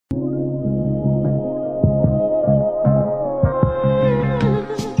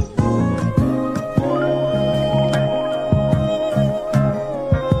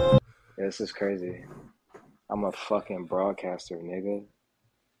this is crazy. I'm a fucking broadcaster, nigga.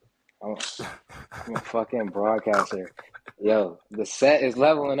 I'm, I'm a fucking broadcaster. Yo, the set is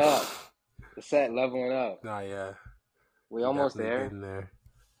leveling up. The set leveling up. Nah, yeah. We You almost definitely there. getting there.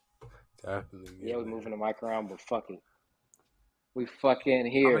 Definitely Yeah, we're getting moving there. the mic around, but fuck it. We fucking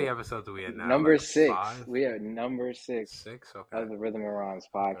How many here. episodes are we at now? Number Like 6. 5? We are number 6 6? Okay. of the Rhythm and Rhymes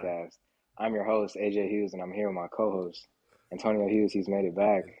Okay. podcast. I'm your host, AJ Hughes, and I'm here with my co-host, Antonio Hughes. He's made it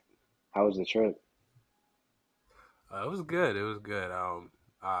back. How was the trip? It was good. It was good.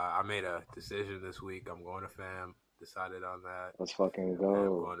 I made a decision this week. I'm going to FAM. Decided on that. Let's fucking And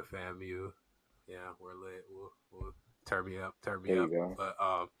I'm go. going to FAMU. Yeah, we're lit. We'll turn me up. Turn me There you up. go. But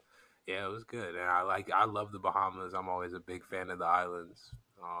yeah, it was good. And I love the Bahamas. I'm always a big fan of the islands.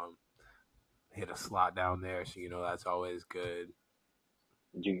 Hit a slot down there, so that's always good.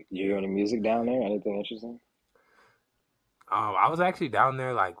 Did you hear Yeah. any music down there? Anything interesting? I was actually down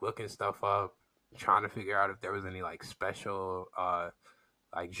there like looking stuff up, trying to figure out if there was any like special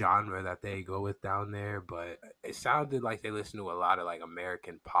like genre that they go with down there, but it sounded like they listened to a lot of like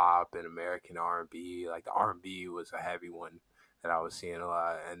American pop and American R&B. Like the R&B was a heavy one that I was seeing a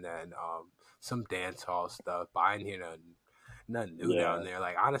lot, and then some dance hall stuff. But I didn't hear nothing new Yeah. down there.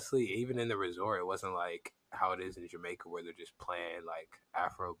 Like honestly, even in the resort, it wasn't like how it is in Jamaica where they're just playing like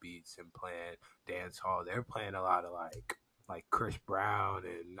Afro beats and playing dance hall. They're playing a lot of like Chris Brown,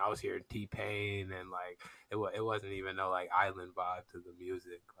 and I was hearing T-Pain, and like it wasn't even no like island vibe to the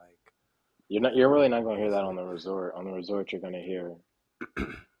music. Like You're really not gonna hear that honestly, on the resort. On the resort, you're gonna hear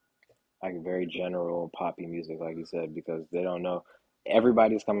like very general poppy music, like you said, because they don't know.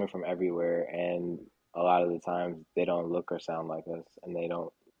 Everybody's coming from everywhere, and a lot of the times they don't look or sound like us, and they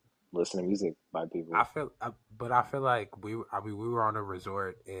don't listen to music by people. but I feel like we were on a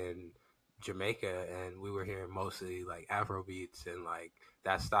resort in Jamaica, and we were hearing mostly like Afro beats and like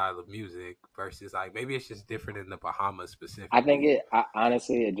that style of music versus like maybe it's just different in the Bahamas I think specifically.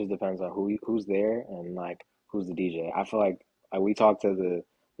 honestly it just depends on who's there and like who's the DJ. I feel like we talked to the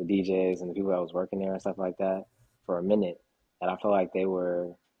DJs and the people that was working there and stuff like that for a minute, and I feel like they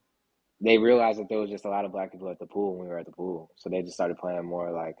realized that there was just a lot of black people at the pool when we were at the pool, so they just started playing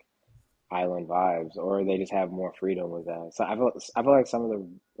more like island vibes, or they just have more freedom with that. So I feel like some of the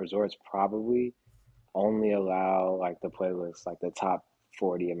resorts probably only allow like the playlist, like the top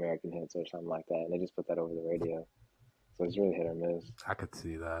 40 American hits or something like that, and they just put that over the radio. So it's really hit or miss. I could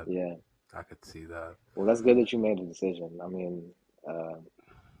see that. Yeah. I could see that. Well, that's good that you made a decision. I mean, uh,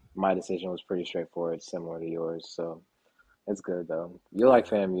 my decision was pretty straightforward, similar to yours. So it's good though. You like Yeah.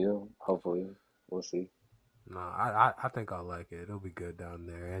 FAMU, hopefully. We'll see. No, I think I'll like it. It'll be good down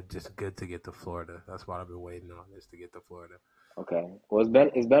there. It's just good to get to Florida. That's what I've been waiting on is to get to Florida. Okay. Well,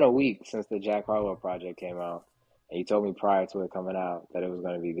 it's been a week since the Jack Harlow project came out, and you told me prior to it coming out that it was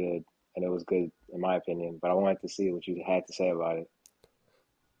going to be good, and it was good in my opinion. But I wanted to see what you had to say about it.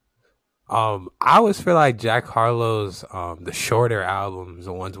 I always feel like Jack Harlow's the shorter albums,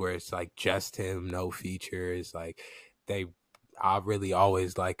 the ones where it's like just him, no features, like they I really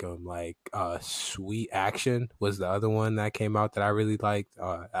always like them. Like Sweet Action was the other one that came out that I really liked.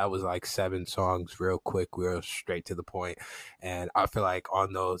 That was like 7 songs, real quick, real straight to the point. And I feel like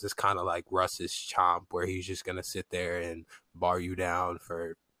on those it's kinda like Russ's Chomp where he's just gonna sit there and bar you down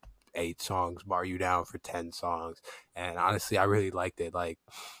for 8 songs, bar you down for 10 songs. And honestly I really liked it. Like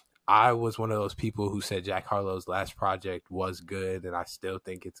I was one of those people who said Jack Harlow's last project was good, and I still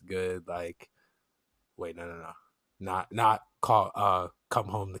think it's good. Like, wait, no, not call Come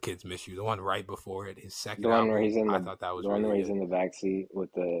Home, the Kids Miss You. The one right before it, his The second one where he's album, in I thought that the was one really where he's good. in the back seat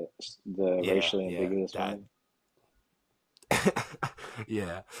with the Yeah, racially yeah, ambiguous that, one.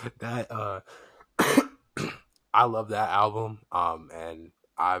 yeah, that. I love that album. And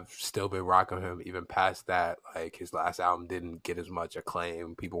I've still been rocking him even past that. Like his last album didn't get as much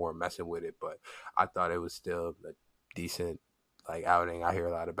acclaim. People weren't messing with it, but I thought it was still a decent like outing. I hear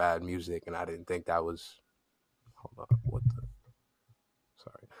a lot of bad music, and I didn't think that was. Hold on, what the?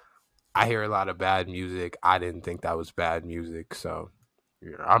 Sorry, I hear a lot of bad music. I didn't think that was bad music, so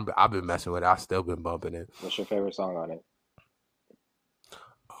I've been messing with it. I've still been bumping it. What's your favorite song on it?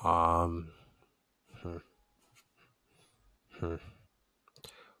 Um, hmm, hmm.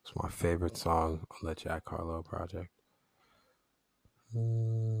 It's my favorite song on the Jack Harlow project.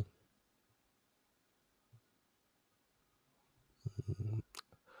 Mm,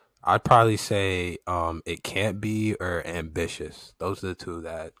 I'd probably say It Can't Be or Ambitious. Those are the two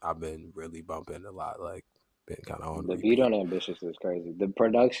that I've been really bumping a lot, like been kind of on The beat repeat. on Ambitious is crazy. The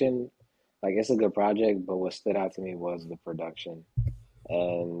production, like it's a good project, but what stood out to me was the production.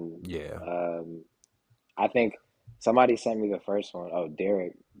 And Yeah. I think somebody sent me the first one. Oh,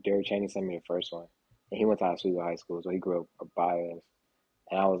 Derek. Derek Cheney sent me the first one, and he went to Oswego High School, so he grew up by us.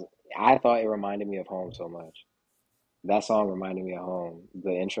 And I thought it reminded me of home so much. That song reminded me of home,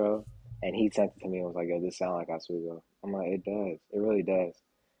 the intro, and he sent it to me and was like, "Yo, this sound like Oswego." I'm like, "It does. It really does."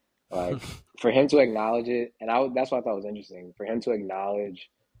 Like for him to acknowledge it, and that's what I thought was interesting. For him to acknowledge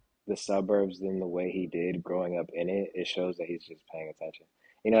the suburbs in the way he did growing up in it, it shows that he's just paying attention.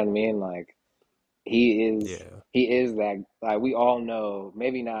 You know what I mean? Like he is Yeah. he is that, like we all know,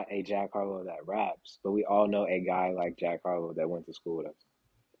 maybe not a Jack Harlow that raps, but we all know a guy like Jack Harlow that went to school with us,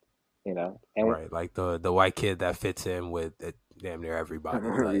 you know? And Right. Like the white kid that fits in with damn near everybody.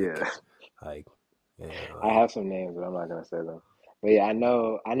 yeah. Like yeah, I like have some names, but I'm not gonna say them. But yeah, I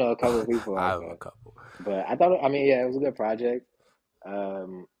know a couple of people I like have a that. couple. But I mean, yeah, it was a good project.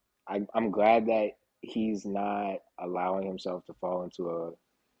 Um, I'm glad that he's not allowing himself to fall into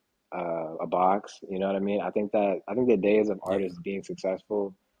a box. You know what I mean? I think the days of Yeah. artists being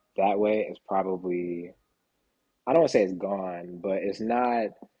successful that way is probably, I don't want to say it's gone, but it's not.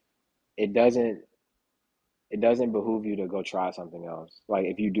 It doesn't it doesn't behoove you to go try something else. Like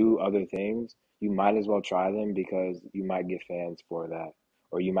if you do other things, you might as well try them because you might get fans for that,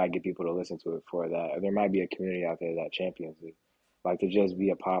 or you might get people to listen to it for that, or there might be a community out there that champions it. Like to just be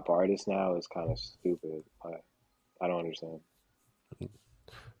a pop artist now is kind of stupid. I don't understand.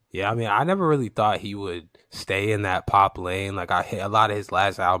 Yeah, I mean, I never really thought he would stay in that pop lane. Like, I hit a lot of his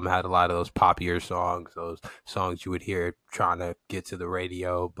last album had a lot of those poppier songs, those songs you would hear trying to get to the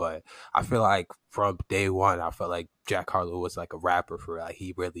radio. But I feel like from day one, I felt like Jack Harlow was like a rapper for like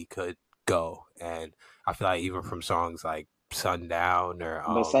he really could go. And I feel like even from songs like Sundown or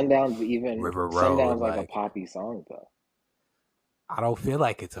But River Road, Sundown's like a like poppy song though. I don't feel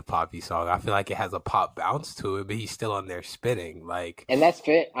like it's a poppy song. I feel like it has a pop bounce to it, but he's still on there spitting. Like And that's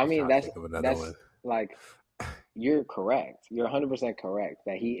fit. I I'm mean, trying to think of another that's one. like you're correct. You're 100% correct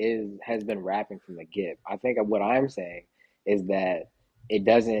that he is has been rapping from the get. I think what I'm saying is that it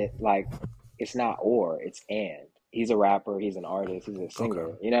doesn't like it's not or, it's and. He's a rapper, he's an artist, he's a Okay.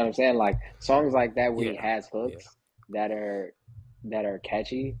 singer. You know what I'm saying? Like songs like that where he Yeah. has Yeah. hooks that are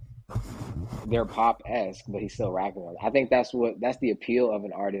catchy, they're pop-esque, but he's still rapping on it. I think that's the appeal of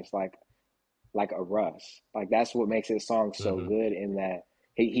an artist like a Russ. Like that's what makes his song so Hmm. good in that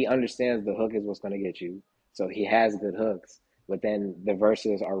he understands the hook is what's going to get you. So he has good hooks, but then the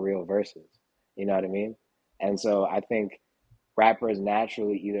verses are real verses. You know what I mean? And so I think rappers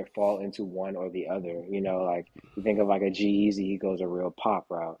naturally either fall into one or the other. You know, like you think of like a G-Eazy, he goes a real pop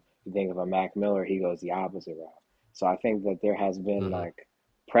route. You think of a Mac Miller, he goes the opposite route. So I think that there has been Hmm. like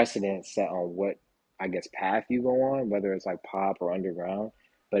precedent set on what I guess path you go on, whether it's like pop or underground,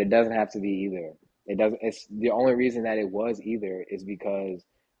 but it doesn't have to be either. It doesn't. It's the only reason that it was either is because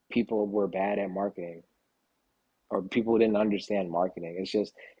people were bad at marketing or people didn't understand marketing. It's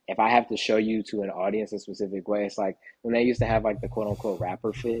just if I have to show you to an audience a specific way, it's like when they used to have like the quote unquote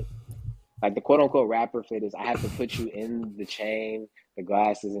rapper fit. Like the quote unquote rapper fit is I have to put you in the chain, the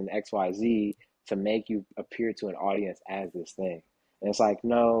glasses, and XYZ to make you appear to an audience as this thing. And it's like,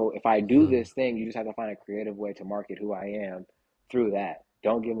 no, if I do Hmm. this thing, you just have to find a creative way to market who I am through that.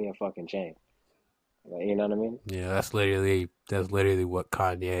 Don't give me a fucking chain. Like, you know what I mean? Yeah, that's literally what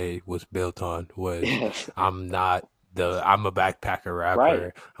Kanye was built on. Was Yes. I'm a backpacker Right.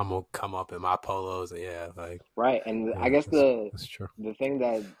 rapper. I'm gonna come up in my polos. Yeah, like Right. And I yeah, guess that's true. the thing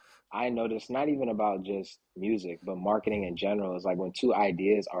that I noticed, not even about just music, but marketing in general, is like when two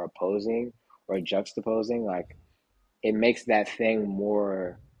ideas are opposing or juxtaposing, like it makes that thing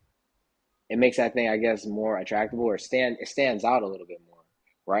more it makes that thing, I guess, more attractable or it stands out a little bit more,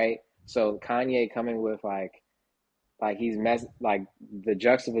 right? So Kanye coming with like like the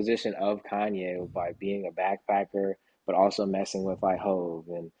juxtaposition of Kanye by being a backpacker, but also messing with like Hove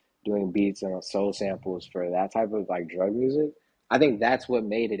and doing beats and soul samples for that type of like drug music. I think that's what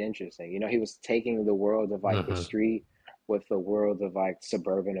made it interesting. You know, he was taking the world of like the Hmm. street with the world of like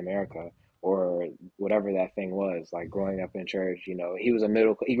suburban America or whatever that thing was. Like growing up in church, you know, he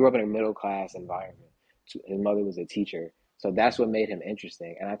grew up in a middle class environment. His mother was a teacher, so that's what made him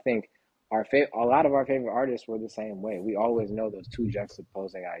interesting. And I think a lot of our favorite artists were the same way. We always know those two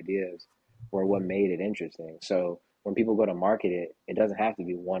juxtaposing ideas were what made it interesting. So when people go to market it, it doesn't have to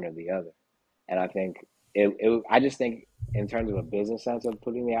be one or the other. And I think I just think in terms of a business sense of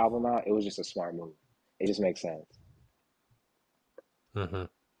putting the album out, it was just a smart move. It just makes sense. Hmm.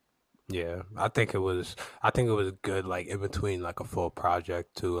 Yeah, I think it was. I think it was good. Like in between, like a full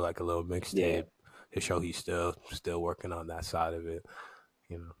project to like a little Yeah. mixtape to show he's still working on that side of it.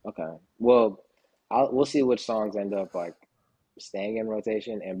 You know. Okay. Well, we'll see which songs end up like. staying in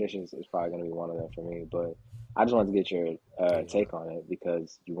rotation, Ambitious is probably going to be one of them for me. But I just wanted to get your Yeah. take on it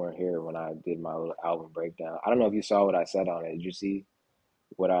because you weren't here when I did my little album breakdown. I don't know if you saw what I said on it. Did you see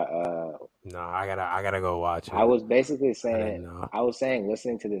what No, I gotta go watch I it. was basically I saying, didn't know. I was saying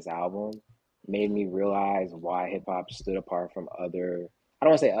listening to this album made me realize why hip hop stood apart from other, I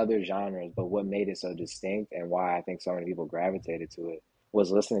don't want to say other genres, but what made it so distinct and why I think so many people gravitated to it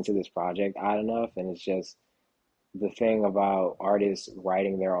was listening to this project odd enough. And it's just the thing about artists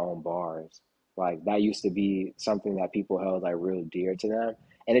writing their own bars. Like that used to be something that people held like real dear to them.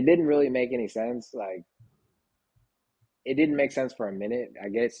 And it didn't really make any sense. Like it didn't make sense for a minute. I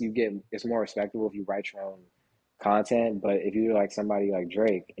guess you get it's more respectable if you write your own content, but if you're like somebody like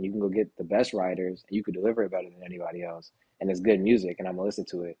Drake and you can go get the best writers and you could deliver it better than anybody else and it's good music and I'm gonna listen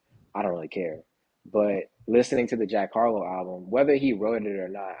to it, I don't really care. But listening to the Jack Harlow album, whether he wrote it or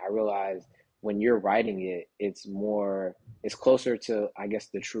not, I realized when you're writing it, it's closer to I guess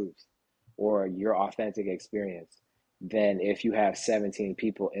the truth or your authentic experience than if you have 17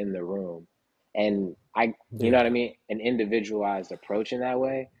 people in the room and you know what I Yeah. mean, an individualized approach in that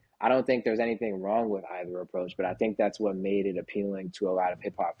way. I don't think there's anything wrong with either approach, but I think that's what made it appealing to a lot of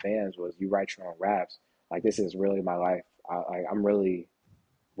hip hop fans was you write your own raps. Like this is really my life. I'm really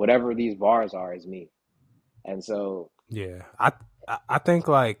whatever these bars are is me. And so Yeah, I think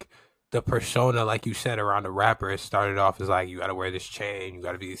like the persona, like you said, around the rapper, it started off as like you got to wear this chain, you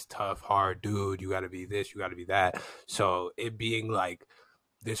got to be this tough, hard dude, you got to be this, you got to be that. So it being like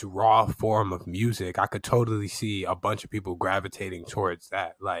this raw form of music, I could totally see a bunch of people gravitating towards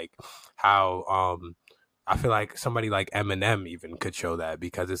that. Like how I feel like somebody like Eminem even could show that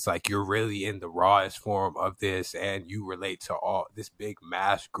because it's like you're really in the rawest form of this and you relate to all this big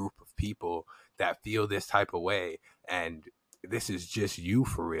mass group of people that feel this type of way and this is just you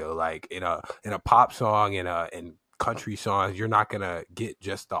for real. Like in a pop song in country songs, you're not gonna get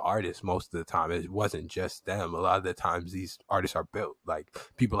just the artist most of the time. It wasn't just them. A lot of the times these artists are built like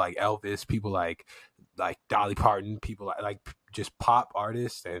people like Elvis, people like Dolly Parton, people like just pop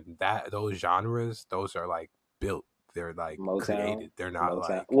artists and that those genres, those are like built. They're like Motown, created. They're not Motown.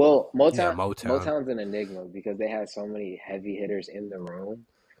 like Well, yeah, Motown. Motown's an enigma because they had so many heavy hitters in the room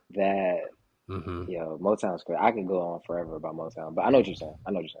that Hmm. Motown's great. I can go on forever about Motown, but I know what you're saying.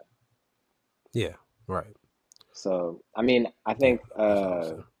 I know what you're saying. Yeah, right. So, I mean, I Yeah, think that's what I'm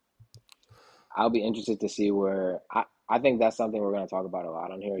saying. I'll be interested to see where I think that's something we're going to talk about a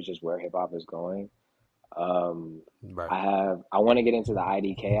lot on here is just where hip hop is going. Um, Right. I want to get into the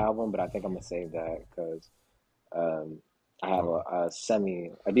IDK album, but I think I'm gonna save that because um, I have Okay.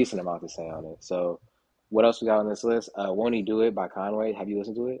 a decent amount to say on it. So, what else we got on this list? Won't He Do It by Conway. Have you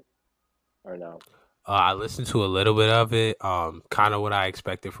listened to it or no? I listened to a little bit of it. Kind of what I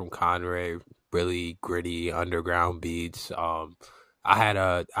expected from Conway. Really gritty underground beats. I had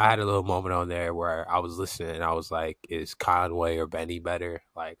a little moment on there where I was listening and I was like, is Conway or Benny better?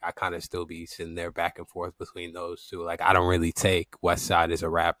 Like I kind of still be sitting there back and forth between those two. Like I don't really take Westside as a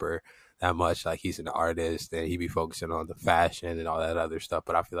rapper that much. Like he's an artist and he be focusing on the fashion and all that other stuff.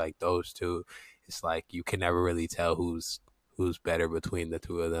 But I feel like those two, it's like you can never really tell who's better between the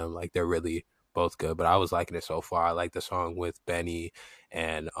two of them. Like they're really both good, but I was liking it so far. I like the song with Benny,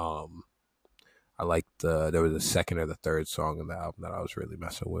 and I liked there was a second or the third song in the album that I was really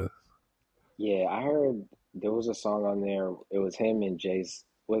messing with. Yeah, I heard there was a song on there. It was him and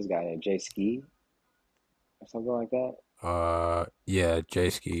what's his guy name? Jay Ski or something like that. Yeah, J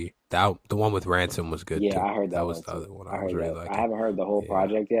Ski. That the one with Ransom was good Yeah, too. I heard That that was one the too. other one I I was heard really that. I liking. haven't heard the whole Yeah.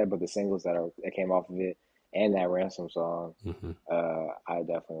 project yet, but the singles that came off of it and that Ransom song, Hmm. I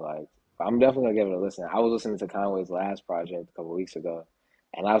definitely liked. I'm definitely gonna give it a listen. I was listening to Conway's last project a couple weeks ago,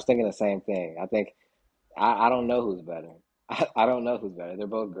 and I was thinking the same thing. I think I don't know who's better. I don't know who's better. They're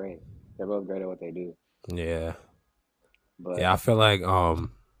both great. They're both great at what they do. Yeah. Yeah, But I feel like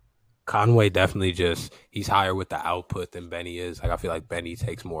Conway definitely just he's higher with the output than Benny is. Like I feel like Benny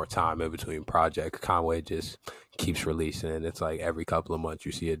takes more time in between projects. Conway just keeps releasing and it's like every couple of months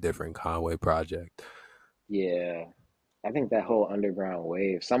you see a different Conway project. yeah, I think that whole underground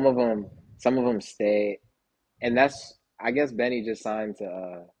wave. Some of them stay, and that's I guess Benny just signed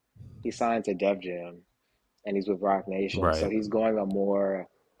to he signed to Def Jam, and he's with Rock Nation, so Right. he's going a more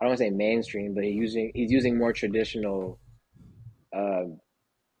I don't want to say mainstream, but he's using more uh,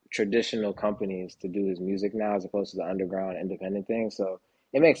 traditional companies to do his music now as opposed to the underground independent thing. So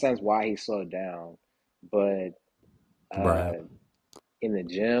it makes sense why he slowed down. But Right. uh, in the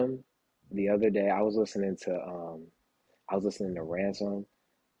gym the other day, I was listening to Ransom.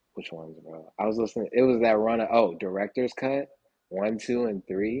 Which ones, bro? I was listening. It was that run of director's cut 1, 2, and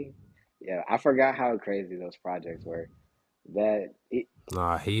 3. Yeah, I forgot how crazy those projects were. That it,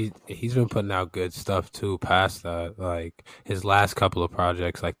 Nah, he's been putting out good stuff too. Past that, like his last couple of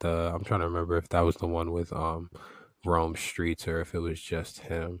projects, like the I'm trying to remember if that was the one with Rome Streets or if it was just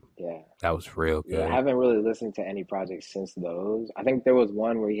him. yeah. That was real Yeah, I good. haven't really listened to any projects since those. I think there was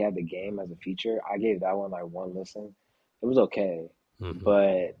one where he had the game as a feature. I gave that one like one listen. It was okay, Hmm.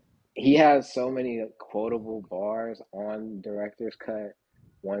 but he has so many quotable bars on Director's Cut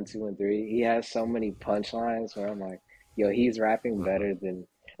 1, 2, and 3. He has so many punchlines where I'm like, yo, he's rapping Hmm. better than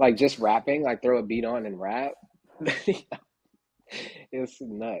like just rapping, like throw a beat on and rap. It's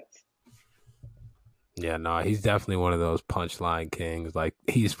nuts. Yeah, no, he's definitely one of those punchline kings. Like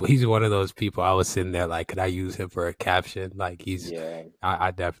he's one of those people. I was sitting there like, could I use him for a caption? Like Yeah,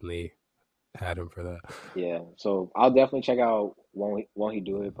 I definitely had him for that. yeah. So I'll definitely check out won't he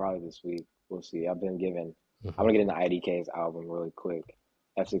do it probably this week. We'll see. I'm Hmm. gonna get into IDK's album really quick.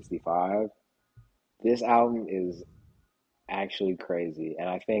 F65. This album is actually crazy, and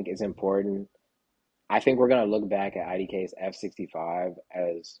I think it's important. I think we're gonna look back at IDK's F65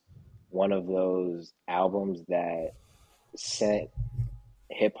 as one of those albums that sent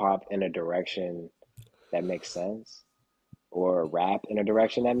hip hop in a direction that makes sense, or rap in a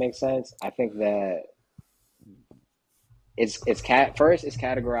direction that makes sense. I think that first it's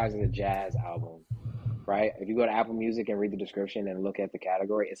categorized as a jazz album, right? If you go to Apple Music and read the description and look at the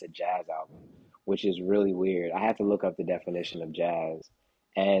category, it's a jazz album, which is really weird. I had to look up the definition of jazz.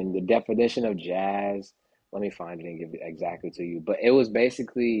 And the definition of jazz, let me find it and give it exactly to you. But it was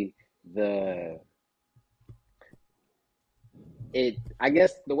basically the I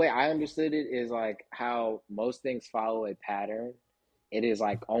guess the way I understood it is like how most things follow a pattern. It is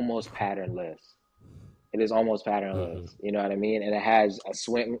like almost patternless. It is almost patternless. Hmm. You know what I mean? And it has a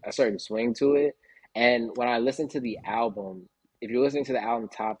certain swing to it. And when I listen to the album, if you're listening to the album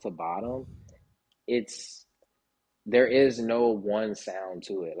top to bottom, it's there is no one sound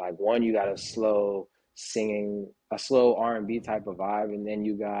to it. Like one, you got a slow singing, a slow R&B type of vibe, and then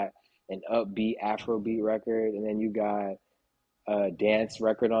you got an upbeat Afrobeat record, and then you got a dance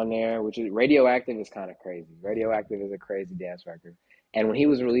record on there, which is Radioactive is kind of crazy. Radioactive is a crazy dance record. And when he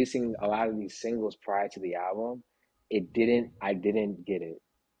was releasing a lot of these singles prior to the album, I didn't get it.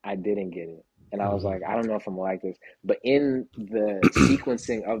 I didn't get it. And I was Hmm. like, I don't know if I'm like this. But in the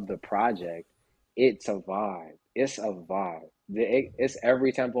sequencing of the project, it's a vibe. It's a vibe. It's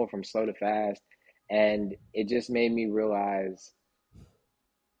every tempo from slow to fast. And it just made me realize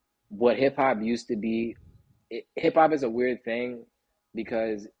what hip hop used to be. Hip hop is a weird thing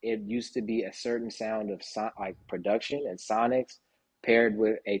because it used to be a certain sound of like production and sonics paired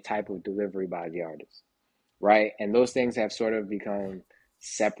with a type of delivery by the artist, right? And those things have sort of become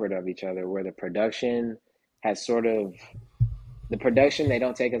separate of each other, where has sort of the production they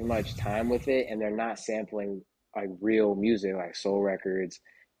don't take as much time with it, and they're not sampling like real music like soul records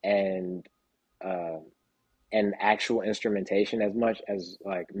and uh, and actual instrumentation as much as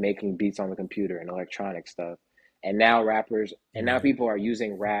like making beats on the computer and electronic stuff. And now Right. people are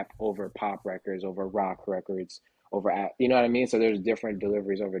using rap over pop records, over rock records, you know what I mean? So there's different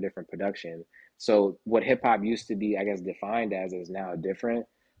deliveries over different production. So what hip hop used to be, I guess, defined as is now different.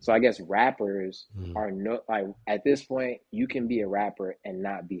 So I guess rappers Hmm. are no like at this point you can be a rapper and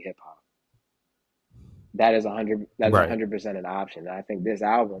not be hip hop. That is a Right. 100% an option. And I think this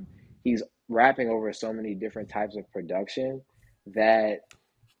album, he's rapping over so many different types of production that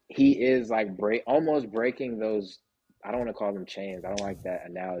he is like almost breaking those. I don't want to call them chains. I don't like that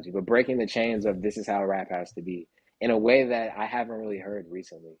analogy, but breaking the chains of this is how rap has to be in a way that I haven't really heard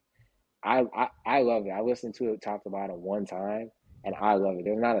recently. I love it. I listened to it top to bottom one time, and I love it.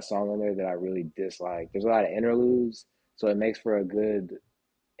 There's not a song on there that I really dislike. There's a lot of interludes, so it makes for a good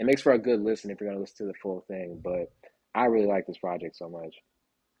listen if you're gonna listen to the full thing. But I really like this project so much.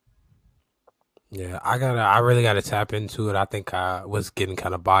 Yeah, I really gotta tap into it. I think I was getting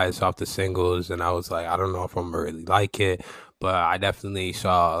kind of biased off the singles, and I was like, I don't know if I'm gonna really like it, but I definitely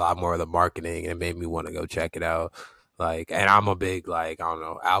saw a lot more of the marketing, and it made me want to go check it out. Like, and I'm a big like I don't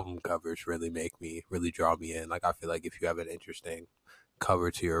know, album covers really draw me in. Like, I feel like if you have an interesting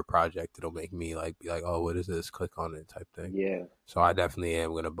cover to your project, it'll make me like be like, oh, what is this? Click on it, type thing. Yeah, So I definitely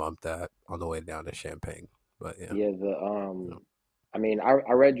am gonna bump that on the way down to Champagne. But yeah, yeah. no. I mean, I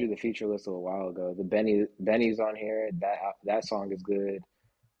read you the feature list a little while ago. The Benny's on here. That song is good.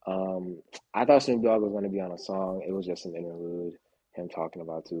 Um, I thought Snoop Dogg was going to be on a song. It was just an interlude, him talking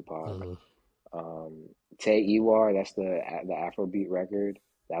about Tupac. Hmm. Um, Tay Ewar, that's the Afrobeat record.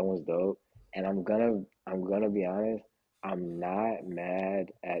 That one's dope. And I'm gonna be honest. I'm not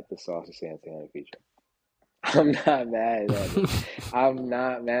mad at the Saucy Santana feature. I'm not mad at it. I'm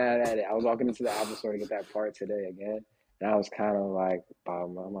not mad at it. I was walking into the Apple store to get that part today again, And I was kind of like,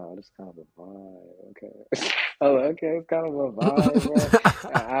 I'm like, oh, this is kind of a vibe. Okay. Oh, okay, it's kind of a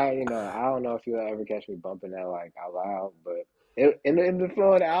vibe, bro. I don't know if you'll ever catch me bumping that like out loud, but in the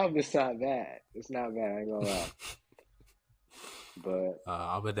flow of the album, it's not bad. It's not bad. I ain't gonna lie. But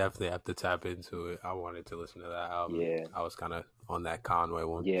I would definitely have to tap into it. I wanted to listen to that album. yeah, I was kind of on that Conway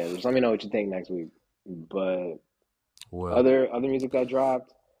one. yeah. Just let me know what you think next week. But Well, other music that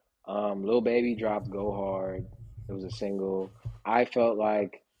dropped, Lil Baby dropped "Go Hard." It was a single. I felt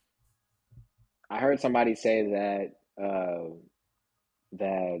like I heard somebody say that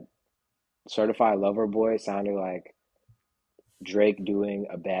Certified Lover Boy sounded like Drake doing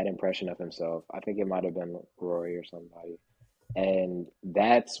a bad impression of himself. I think it might have been Rory or somebody. And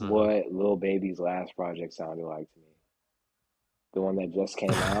that's mm-hmm. what Lil Baby's last project sounded like to me. The one that just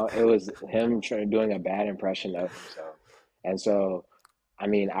came out, it was him doing a bad impression of himself. And so, I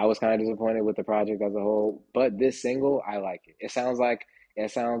mean, I was kind of disappointed with the project as a whole, but this single, I like it. It sounds like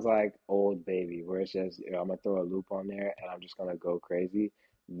Old Baby, where it's just I'm gonna throw a loop on there and I'm just gonna go crazy.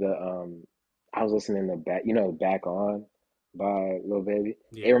 The I was listening to Back On by Lil Baby.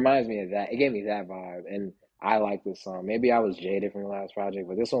 It Yeah. reminds me of that. It gave me that vibe, and I like this song. Maybe I was jaded from the last project,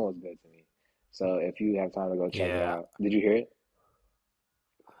 but this one was good to me. So if you have time to go check it Yeah. out, did you hear it?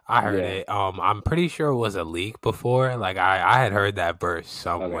 I heard Yeah. it. I'm pretty sure it was a leak before. Like I had heard that verse Okay.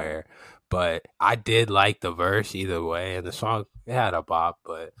 somewhere, but I did like the verse either way, and the song it had a bop.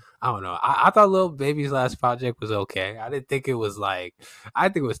 But I don't know. I thought Lil Baby's last project was okay. I didn't think it was like I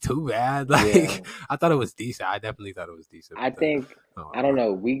think it was too bad. Yeah. Like I thought it was decent. I definitely thought it was decent, I but then think I don't I don't know.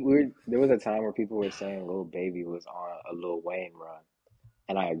 know. We there was a time where people were saying Lil Baby was on a Lil Wayne run,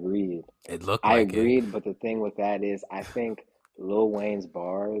 and I agreed. It looked I like it. agreed, but the thing with that is I think Lil Wayne's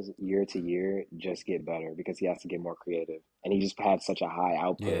bars year to year just get better because he has to get more creative, and he just had such a high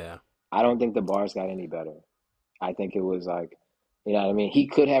output. Yeah, I don't think the bars got any better. I think it was like, you know what I mean? He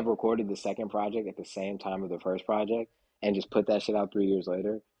could have recorded the second project at the same time of the first project and just put that shit out 3 years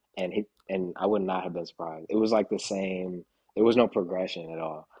later, and I would not have been surprised. It was like the same. There was no progression at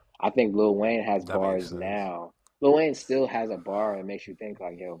all. I think Lil Wayne has that makes bars sense. now. Lil Wayne still has a bar that makes you think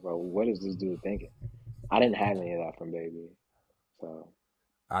like, yo, bro, what is this dude thinking? I didn't have any of that from Baby, so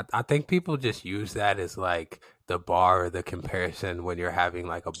I think people just use that as like the bar or the comparison when you're having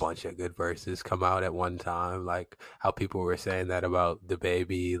like a bunch of good verses come out at one time. Like how people were saying that about the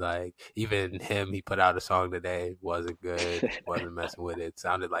baby. Like even him, he put out a song today, wasn't good, wasn't messing with it.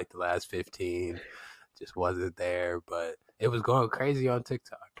 Sounded like the last 15, just wasn't there. But it was going crazy on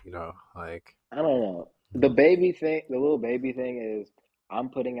TikTok, like I don't know. The Baby thing, the Little Baby thing is, I'm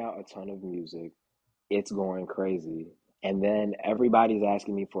putting out a ton of music. It's going crazy. And then everybody's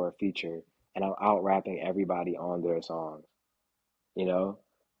asking me for a feature, and I'm out rapping everybody on their songs. You know,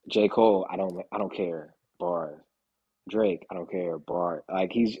 J. Cole, I don't care. Bars. Drake, I don't care. Bar.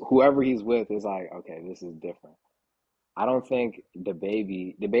 Like he's whoever he's with is like, okay, this is different. I don't think the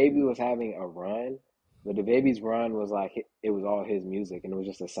baby was having a run, but the baby's run was like it was all his music, and it was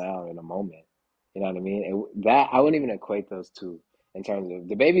just a sound in a moment. You know what I mean? That I wouldn't even equate those two in terms of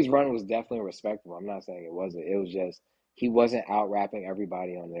the baby's run was definitely respectable. I'm not saying it wasn't. It was just he wasn't out rapping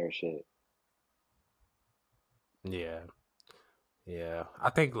everybody on their shit. yeah. Yeah,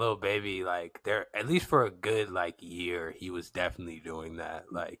 I think Lil Baby, like, there at least for a good like year, he was definitely doing that.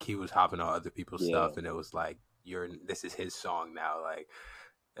 Like, he was hopping on other people's Yeah, stuff, and it was like, this is his song now. Like,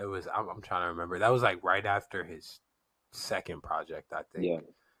 it was. I'm trying to remember. That was like right after his second project, I think. yeah,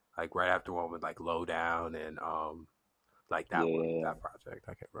 Like right after one with like Low Down and like yeah, that one, yeah, yeah. that project.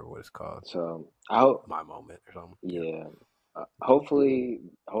 I can't remember what it's called. So I hope, My Moment or something. Yeah. yeah. Hopefully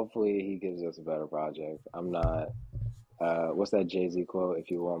he gives us a better project. I'm not. What's that Jay-Z quote?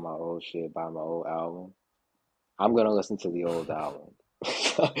 If you want my old shit, buy my old album. I'm gonna listen to the old album.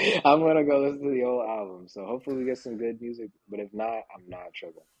 I'm gonna go listen to the old album. So hopefully we get some good music. But if not, I'm not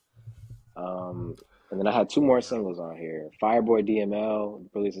tripping. Um, and then I had two more Yeah. singles on here. Fireboy DML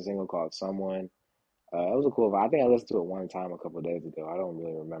released a single called "Someone." It was a cool vibe. I think I listened to it one time a couple of days ago. I don't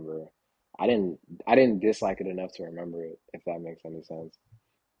really remember. I didn't. I didn't dislike it enough to remember it. If that makes any sense.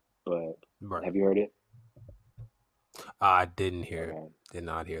 But Right. have you heard it? I didn't hear. Okay. Did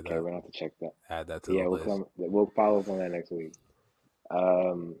not hear Okay, that. we're gonna have to check that. Add that to the Yeah, we'll list. come. We'll follow up on that next week.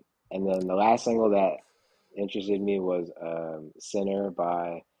 Um, and then the last single that interested me was "Sinner"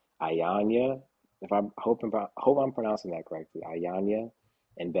 by Ayanya. If I'm hope I'm pronouncing that correctly, Ayanya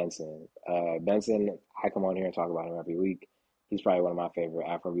and Benson. Benson, I come on here and talk about him every week. He's probably one of my favorite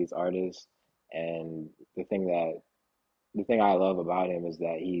Afrobeats artists. And the thing I love about him is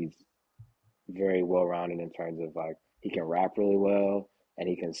that he's very well rounded in terms of like he can rap really well and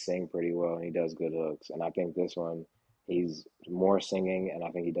he can sing pretty well and he does good hooks. And I think this one He's more singing, and I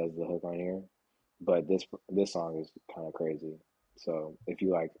think he does the hook on here. But this song is kind of crazy. So if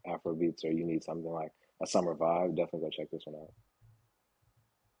you like Afro beats or you need something like a summer vibe, definitely go check this one out.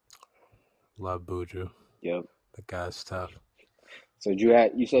 Love Buju. Yep. The guy's tough. So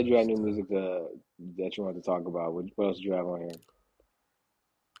you said you had new music that you wanted to talk about. What else did you have on here?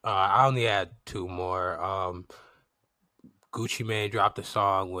 I only had two more. Gucci Mane dropped a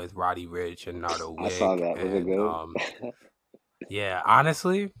song with Roddy Ricch and Nardo I saw Wick, that. Was it and good? yeah,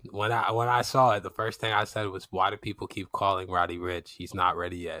 honestly, when I saw it, the first thing I said was, "Why do people keep calling Roddy Ricch? He's not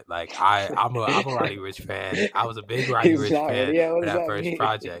ready yet." Like I'm a Roddy Ricch fan. I was a big Roddy He's Ricch not ready fan yet. What for does that that first mean?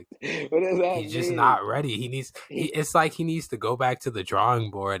 project. What does that He's just mean? not ready. He He it's like he needs to go back to the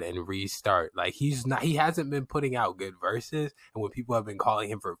drawing board and restart. Like he hasn't been putting out good verses, and when people have been calling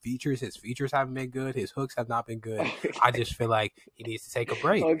him for features, his features haven't been good. His hooks have not been good. I just feel like he needs to take a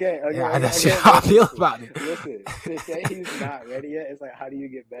break. Yeah, that's just okay. how I Listen, feel about it. listen. To say he's not ready yet, it's like, how do you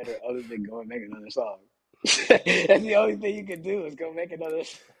get better other than go and make another song? That's the only thing you can do is go make another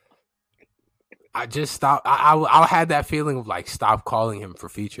song. I just stopped. I had that feeling of like stop calling him for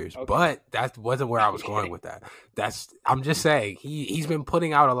features, Okay. but that wasn't where I was going with that. I'm just saying he's been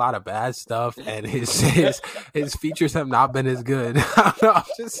putting out a lot of bad stuff, and his features have not been as good. I'm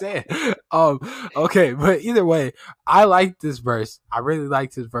just saying. Um, okay, but either way, I like this verse. I really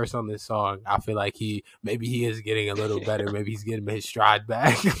liked his verse on this song. I feel like he is getting a little better. Maybe he's getting his stride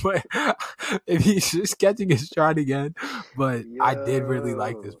back, but if he's just catching his stride again. But I did really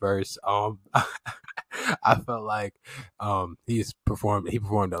like this Yo. verse. I felt like he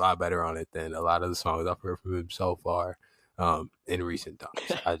performed a lot better on it than a lot of the songs I've heard from him so far in recent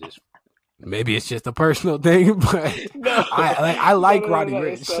times. Maybe it's just a personal thing, but No, I like Roddy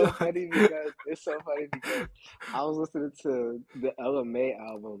It's Ricch. so funny because I was listening to the LMA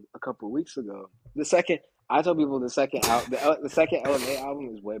album a couple of weeks ago. The second I told people the second LMA album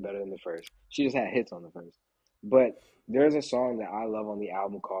is way better than the first. She just had hits on the first, but there's a song that I love on the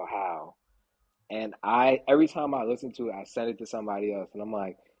album called How, and I every time I listen to it, I send it to somebody else, and I'm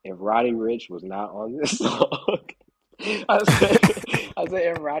like, if Roddy Ricch was not on this song, I said, I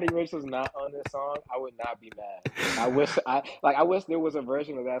said, if Roddy Ricch was not on this song, I would not be mad. I wish there was a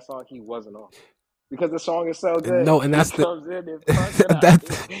version of that song he wasn't on because the song is so good. No, and He that's the comes in and fucks it up.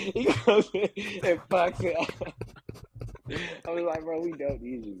 that's He comes in and fucks it up. I was like, bro, we don't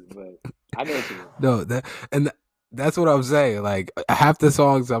need you, but I know what you mean. no that and that's what I'm saying. Like half the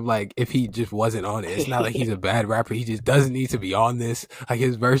songs, I'm like, if he just wasn't on it, it's not like he's a bad rapper. He just doesn't need to be on this. Like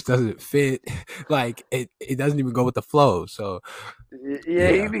his verse doesn't fit. Like it doesn't even go with the flow. So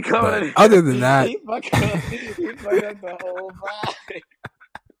Yeah, he yeah. be But coming. other than that, He fuck up the whole vibe.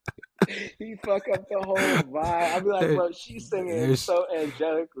 He fuck up the whole vibe. I'll be like, there, bro, she's singing there's so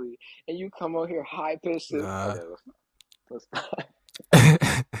angelically, and you come on here high pitched. uh, Okay, let's stop.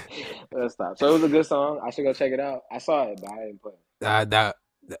 Let's stop. So it was a good song. I should go check it out. I saw it, but I didn't play it. that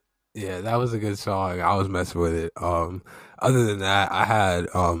yeah, that was a good song. I was messing with it. Other than that, I had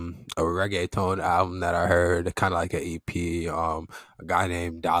a reggaeton album that I heard, kind of like an EP. A guy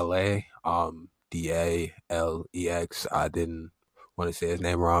named Dale, Dalex. I didn't want to say his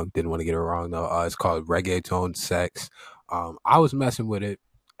name wrong. Didn't want to get it wrong though. It's called Reggaeton Sex. I was messing with it.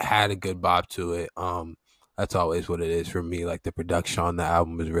 Had a good bop to it. That's always what it is for me. Like the production on the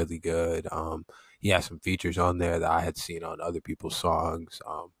album is really good. He has some features on there that I had seen on other people's songs.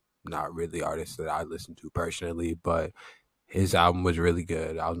 Not really artists that I listen to personally, but his album was really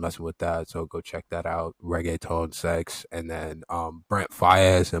good. I was messing with that, so go check that out. Reggaeton Sex. And then Brent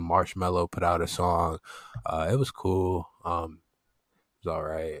Faiyaz and Marshmello put out a song. It was cool. It was all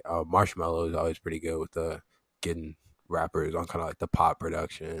right. Marshmello is always pretty good with the getting rappers on kind of like the pop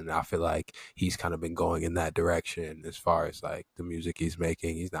production. I feel like he's kind of been going in that direction as far as like the music he's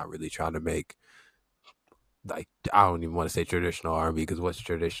making. He's not really trying to make like, I don't even want to say traditional R&B because what's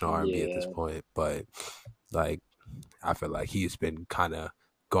traditional R&B at this Yeah, point? But like I feel like he's been kind of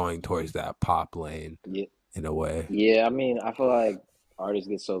going towards that pop lane yeah, in a way. yeah. I mean, I feel like artists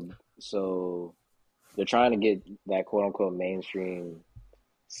get so they're trying to get that quote unquote mainstream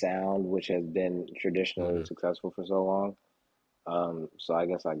sound, which has been traditionally Mm-hmm. successful for so long. So I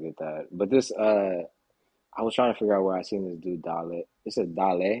guess I get that. But I was trying to figure out where I seen this dude Dale. It said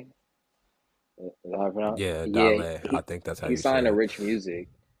Dale. Is that how I pronounce? Yeah, Yeah, Dale. I think that's how he you say signed to it. Rich Music,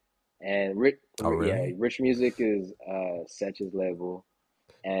 and Oh, yeah, really? Rich Music is Setch's label,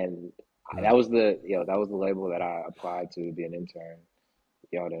 and Mm. that was the label that I applied to be an intern.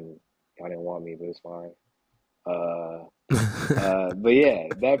 Y'all didn't y'all didn't want me, but it's fine. Uh, but yeah,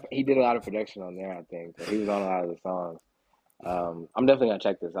 that he did a lot of production on there. I think so. He was on a lot of the songs. I'm definitely gonna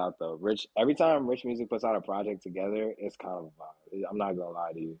check this out though. Rich, every time Rich Music puts out a project together, it's kind of a vibe. I'm not gonna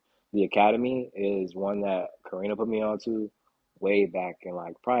lie to you. The Academy is one that Karina put me on to way back in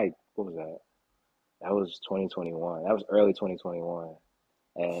like probably what was that? That was 2021. That was early 2021.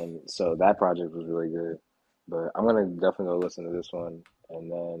 And so that project was really good. But I'm gonna definitely go listen to this one.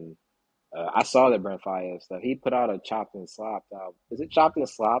 And then I saw that Brent Faiyaz stuff. He put out a chopped and slopped album. Is it chopped and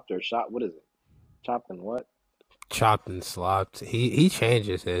slopped or shot? What is it? Chopped and what? Chopped and slopped. He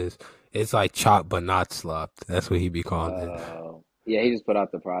changes his. It's like chopped but not slopped. That's what he be calling it. Yeah, he just put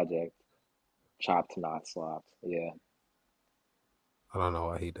out the project. Chopped, not slopped. Yeah, I don't know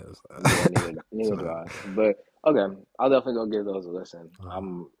why he does yeah. that. Neither do So, I. But okay, I'll definitely go give those a listen. uh,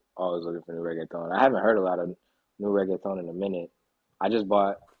 I'm always looking for new reggaeton. I haven't heard a lot of new reggaeton in a minute. I just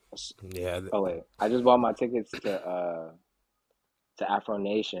bought. yeah. Oh wait, I just bought my tickets to Afro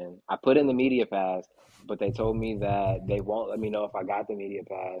Nation. I put in the media pass, but they told me that they won't let me know if I got the media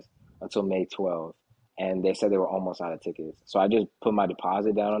pass until May 12th. And they said they were almost out of tickets. So I just put my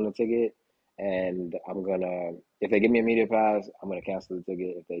deposit down on the ticket and I'm gonna if they give me a media pass, I'm gonna cancel the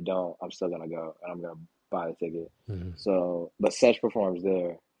ticket. If they don't, I'm still gonna go and I'm gonna buy the ticket. Mhm. So but Setch performs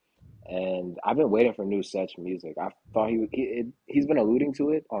there. And I've been waiting for new Setch music. I thought he's been alluding to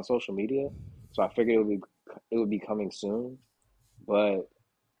it on social media, so I figured it would be coming soon. But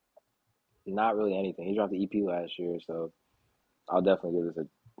not really anything. He dropped the EP last year, so I'll definitely give this a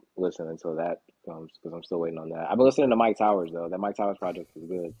listen until that comes because I'm still waiting on that. I've been listening to Mike Towers though. That Mike Towers project is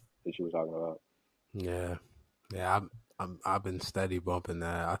good that you were talking about. Yeah, yeah. I've been steady bumping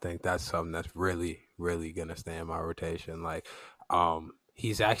that. I think that's something that's really gonna stay in my rotation. Like,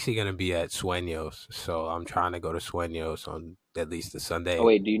 he's actually gonna be at Sueños, so I'm trying to go to Sueños on at least the Oh Sunday,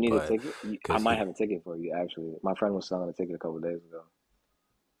 wait, do you need a but ticket? I because might he have a ticket for you actually. My friend was selling a ticket a couple of days ago.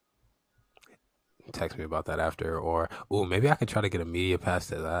 text me about that after, or oh, maybe I could try to get a media pass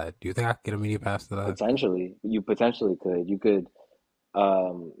to that. Do you think I could get a media pass to that? Potentially, you potentially could. You could,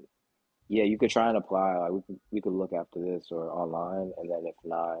 um, yeah, you could try and apply. Like we could look after this or online, and then if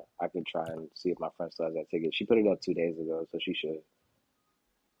not, I could try and see if my friend still has that ticket. She put it up 2 days ago, so she should.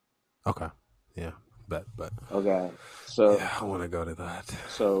 Okay, yeah, but Okay, so yeah, I want to go to that.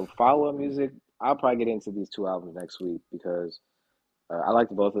 follow up music. I'll probably get into these two albums next week because I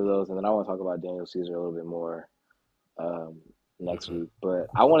liked both of those, and then I want to talk about Daniel Caesar a little bit more um, next Hmm. week. But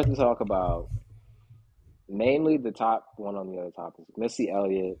I wanted to talk about mainly the top one on the other topics: Missy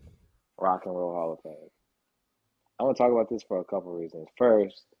Elliott, Rock and Roll Hall of Fame. I want to talk about this for a couple of reasons.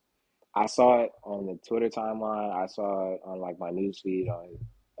 First, I saw it on the Twitter timeline. I saw it on like my news feed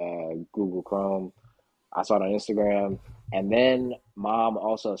on Google Chrome. I saw it on Instagram. And then mom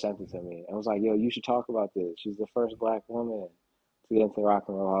also sent it to me and was like, yo, you should talk about this. She's the first black woman to get into the Rock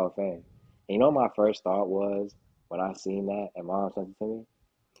and Roll Hall of Fame. And you know what my first thought was when I seen that and mom sent it to me?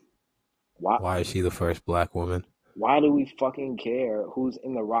 Why Why is she the first black woman? why do we fucking care who's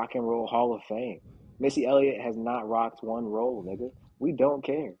in the Rock and Roll Hall of Fame? Missy Elliott has not rocked one roll, nigga. We don't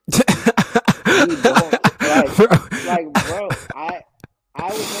care. We don't bro, I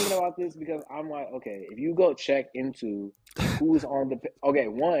was thinking about this because I'm like, okay, if you go check into who's on the okay,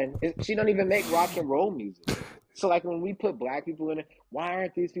 one, she don't even make rock and roll music. So like when we put black people in it, why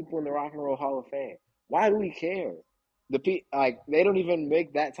aren't these people in the Rock and Roll Hall of Fame? Why do we care? Like they don't even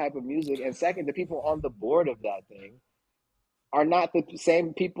make that type of music. And second, the people on the board of that thing are not the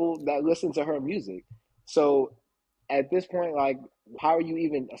same people that listen to her music. So at this point, like, how are you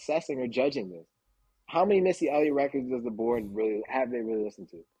even assessing or judging this? How many Missy Elliott records does the board really have they really listened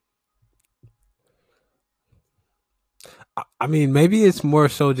to? I mean, maybe it's more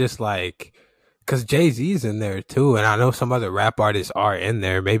so just like because Jay-Z's in there too, and I know some other rap artists are in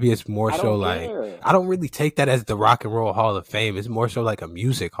there. Maybe it's more I so don't like care. I don't really take that as the Rock and Roll Hall of Fame. It's more so like a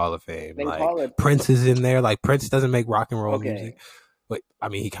music Hall of Fame. Then Like call it Prince is in there. Like Prince doesn't make rock and roll music. okay. But I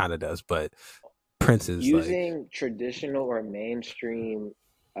mean, he kind of does. But Prince is like, Using traditional or mainstream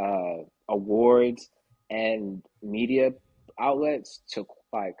awards and media outlets to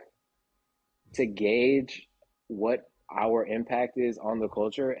like to gauge what our impact is on the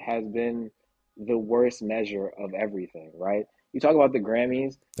culture has been the worst measure of everything, right? You talk about the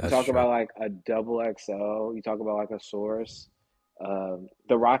Grammys, you that's talk true. about like a double XL, you talk about like a source,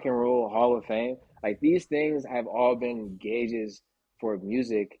 the Rock and Roll Hall of Fame. Like these things have all been gauges for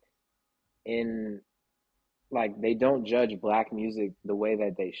music in like they don't judge black music the way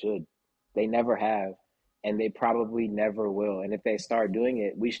that they should. They never have, and they probably never will. And if they start doing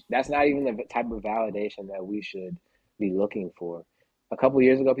it, that's not even the type of validation that we should be looking for. A couple of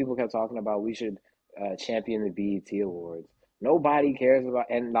years ago, people kept talking about we should champion the BET Awards. Nobody cares about,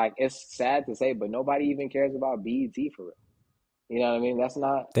 and like it's sad to say, but nobody even cares about BET for real. You know what I mean? That's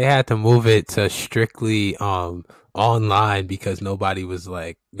not They had to move it to strictly online because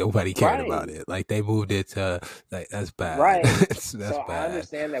nobody cared about right. it. Like they moved it to like that's bad. Right. That's So I bad.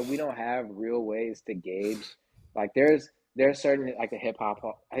 understand that we don't have real ways to gauge. Like there's certain like a hip hop.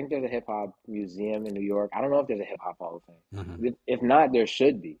 I think there's a hip hop museum in New York. I don't know if there's a hip hop hall of Hmm. fame. If not, there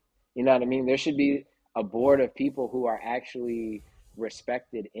should be. You know what I mean? There should be a board of people who are actually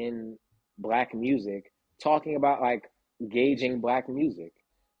respected in black music, talking about like gauging black music.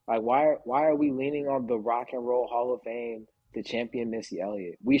 Like why are we leaning on the Rock and Roll Hall of Fame to champion Missy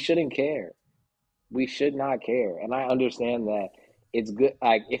Elliott? We shouldn't care. We should not care. And I understand that it's good.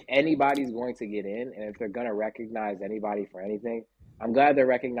 Like, if anybody's going to get in and if they're going to recognize anybody for anything, I'm glad they're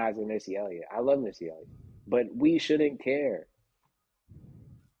recognizing Missy Elliott. I love Missy Elliott. But we shouldn't care.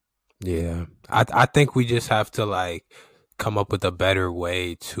 Yeah, I think we just have to like come up with a better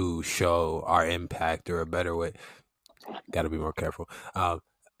way to show our impact or a better way. Got to be more careful.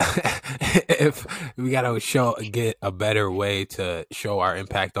 If we got to get a better way to show our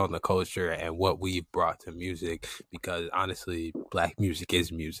impact on the culture and what we've brought to music, because honestly, black music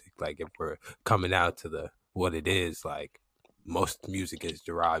is music. Like if we're coming out to the what it is, like most music is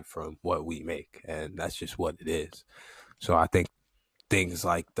derived from what we make, and that's just what it is. So I think things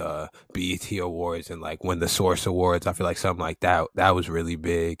like the BET Awards and like when the Source Awards, I feel like something like that was really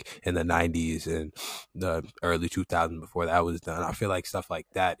big in the 90s and the early 2000s before that was done. I feel like stuff like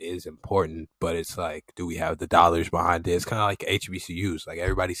that is important, but it's like, do we have the dollars behind it? It's kind of like HBCUs. Like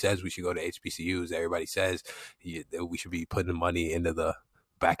everybody says we should go to HBCUs. Everybody says that we should be putting the money into the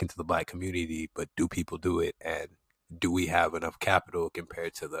back into the black community, but do people do it? And do we have enough capital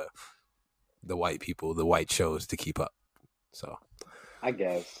compared to the white people, the white shows to keep up? So I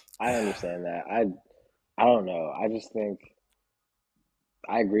guess. I understand that. I don't know. I just think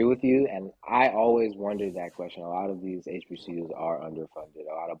I agree with you, and I always wondered that question. A lot of these HBCUs are underfunded.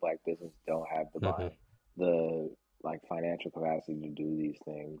 A lot of black businesses don't have mhm. the like financial capacity to do these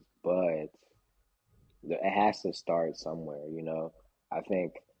things, but it has to start somewhere, you know. I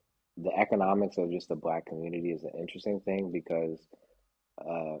think the economics of just the black community is an interesting thing because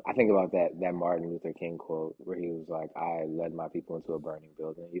I think about that Martin Luther King quote where he was like, "I led my people into a burning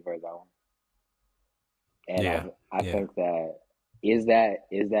building." You've heard that one, and Yeah, I yeah. think that is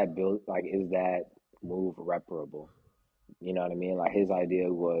that build like is that move reparable? You know what I mean? Like his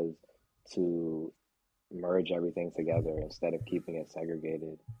idea was to merge everything together instead of keeping it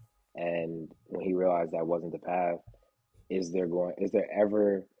segregated. And when he realized that wasn't the path, is there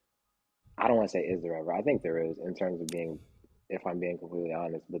ever, I don't want to say is there ever, I think there is in terms of being, if I'm being completely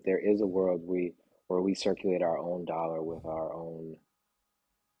honest, but there is a world where we circulate our own dollar with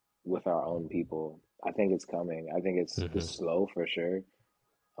our own people. I think it's coming. I think Hmm. it's slow for sure.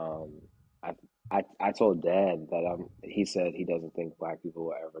 Um, I told Dad that he said he doesn't think black people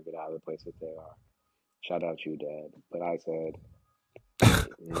will ever get out of the place that they are. Shout out you, Dad. But I said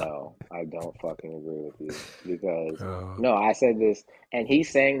no, I don't fucking agree with you because uh, no, I said this, and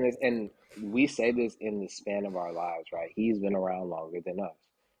he's saying this, and we say this in the span of our lives, right? He's been around longer than us,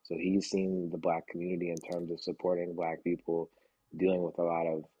 so he's seen the black community in terms of supporting black people, dealing with a lot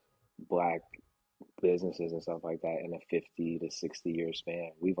of black businesses and stuff like that in a 50 to 60 year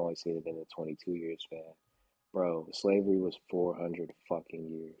span. We've only seen it in a 22 year span. Bro, slavery was 400 fucking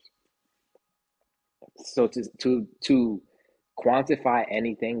years. So to quantify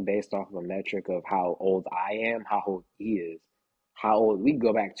anything based off of a metric of how old I am, how old he is, how old we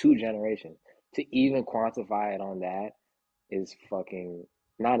go back 2 generations to even quantify it on that is fucking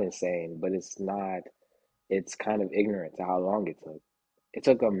not insane, but it's not. It's kind of ignorant to how long it took. It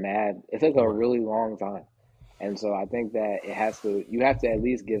took a right. really long time. And so I think that you have to at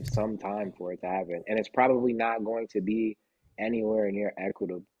least give some time for it to happen. And it's probably not going to be anywhere near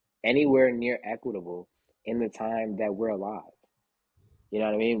equitable, anywhere near equitable in the time that we're alive. You know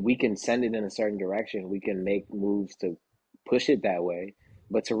what I mean? We can send it in a certain direction. We can make moves to push it that way,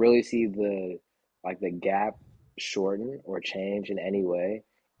 but to really see the gap shorten or change in any way,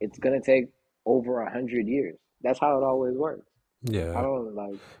 it's gonna take over 100 years. That's how it always works. I Yeah. don't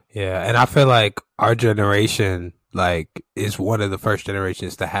like. Yeah, and I feel like our generation like is one of the first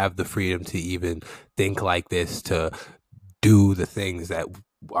generations to have the freedom to even think like this, to do the things that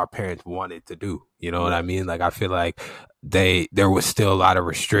our parents wanted to do. You know what I Right. mean? Like I feel like there was still a lot of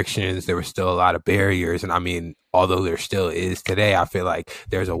restrictions, there was still a lot of barriers, and I mean, although there still is today, I feel like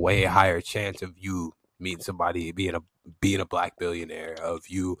there's a way higher chance of you meeting somebody being a black billionaire, of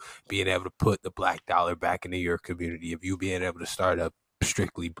you being able to put the black dollar back into your community, of you being able to start a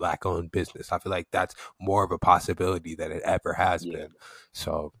strictly black owned business. I feel like that's more of a possibility than it ever has Yeah. been.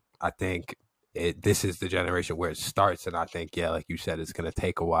 So I think this is the generation where it starts, and I think, yeah, like you said, it's gonna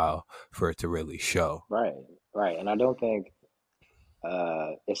take a while for it to really show. Right, right. And I don't think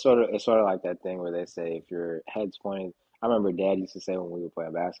it's sort of like that thing where they say if your head's pointed. I remember Dad used to say when we were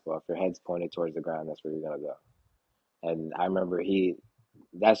playing basketball, if your head's pointed towards the ground, that's where you're gonna go. And I remember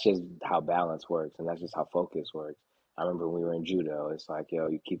that's just how balance works, and that's just how focus works. I remember when we were in judo, it's like, yo,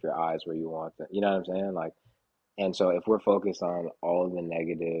 you keep your eyes where you want them. You know what I'm saying? Like, and so if we're focused on all of the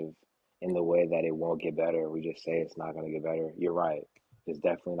negative in the way that it won't get better, we just say it's not gonna get better. You're right. It's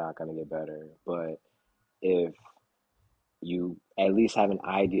definitely not gonna get better. But if you at least have an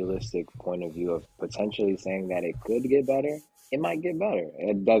idealistic point of view of potentially saying that it could get better, it might get better.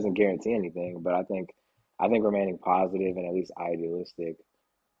 It doesn't guarantee anything, but I think remaining positive and at least idealistic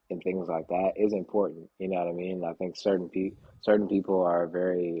and things like that is important. You know what I mean? I think certain people are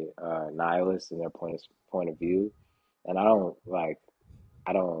very nihilist in their point of view, and I don't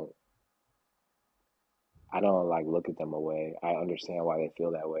I don't like look at them away. I understand why they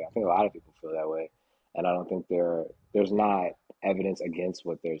feel that way. I think a lot of people feel that way, and I don't think there's not evidence against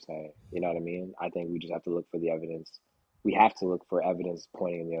what they're saying. You know what I mean? I think we just have to look for the evidence. We have to look for evidence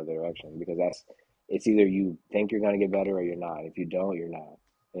pointing in the other direction because it's either you think you're going to get better or you're not. If you don't, you're not.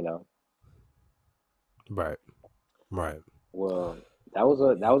 You know. Right, right. Well, that was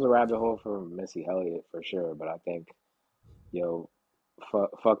a rabbit hole for Missy Elliott for sure. But I think yo,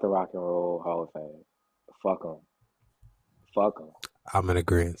 fuck the Rock and Roll Hall of Fame. Fuck them. Fuck them. I'm in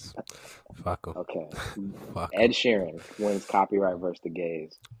agreement. Fuck them. Okay. Fuck Ed them. Sheeran wins copyright versus the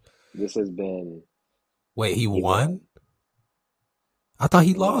gays. This has been Wait, he he won. won? I thought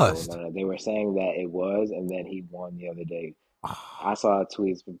he No, no, lost. no. They were saying that it was, and then he won the other day. I Oh, saw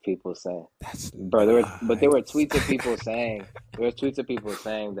tweets from people saying, that's bro, but there were tweets of nice. people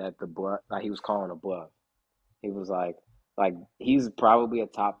saying that the bluff, like he was calling a bluff. He was like he's probably a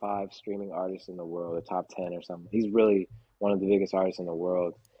top five streaming artist in the world, a top 10 or something. He's really one of the biggest artists in the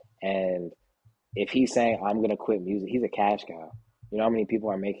world, and if he's saying I'm gonna quit music, he's a cash cow. You know how many people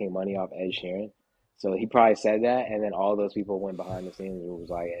are making money off Ed Sheeran? So he probably said that, and then all those people went behind the scenes and was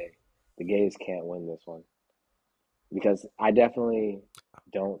like, "Hey, the gays can't win this one," because I definitely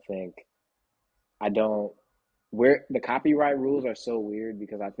don't think I don't where the copyright rules are so weird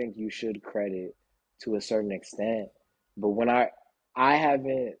because I think you should credit to a certain extent, but when I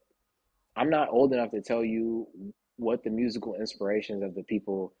haven't I'm not old enough to tell you what the musical inspirations of the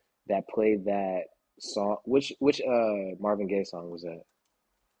people that played that song. Which Marvin Gaye song was that?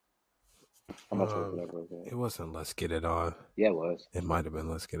 I'm about to look it Um, up real quick. it wasn't Let's Get It On. Yeah, it was. It might have been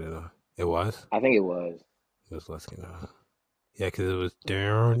Let's Get It On. It was? I think it was. It was Let's Get It On. Yeah, because it was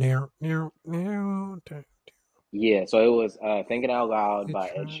down, down, down, down, down. Yeah, so it was "Thinking Out Loud" We by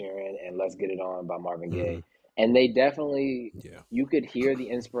Ed tried. Sheeran and "Let's Get It On" by Marvin Gaye, Mm-hmm. and they definitely Yeah. you could hear the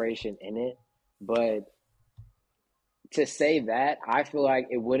inspiration in it, but to say that, I feel like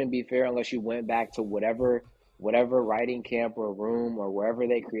it wouldn't be fair unless you went back to whatever writing camp or room or wherever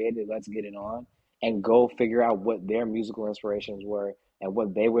they created Let's Get It On and go figure out what their musical inspirations were and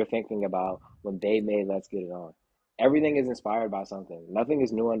what they were thinking about when they made Let's Get It On. Everything is inspired by something. Nothing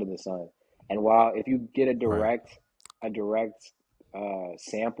is new under the sun. And while if you get Right. a direct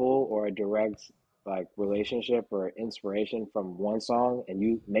sample or a direct like relationship or inspiration from one song and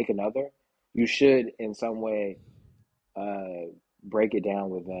you make another, you should in some way uh, break it down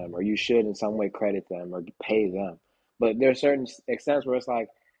with them, or you should in some way credit them or pay them. But there are certain extents where it's like,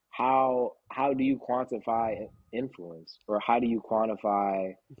 how do you quantify influence, or how do you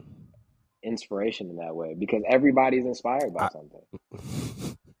quantify inspiration in that way? Because everybody's inspired by I,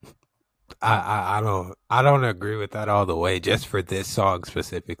 something. I don't agree with that all the way just for this song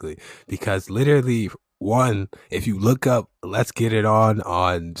specifically because literally one, if you look up Let's Get It On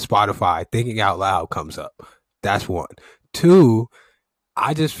Spotify, Thinking Out Loud comes up. That's one. Two,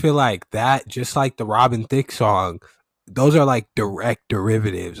 I just feel like that, just like the Robin Thicke song, those are like direct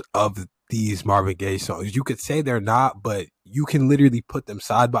derivatives of these Marvin Gaye songs. You could say they're not, but you can literally put them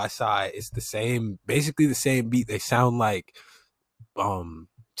side by side. It's the same, basically the same beat. They sound like um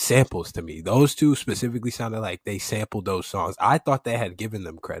samples to me. Those two specifically sounded like they sampled those songs. I thought they had given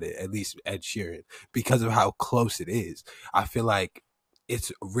them credit, at least Ed Sheeran, because of how close it is. I feel like it's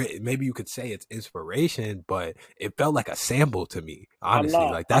written. Maybe you could say it's inspiration, but it felt like a sample to me. Honestly,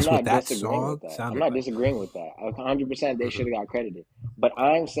 like I'm that's what not that disagreeing with song that. I'm sounded not like. disagreeing with that. 100% they Mm-hmm. should have got credited. But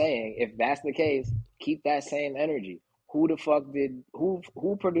I'm saying if that's the case, keep that same energy. Who the fuck did who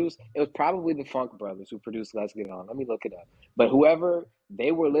produced it was probably the Funk Brothers who produced Let's Get It On. Let me look it up. But whoever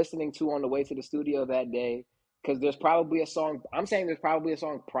they were listening to on the way to the studio that day, because there's probably a song I'm saying there's probably a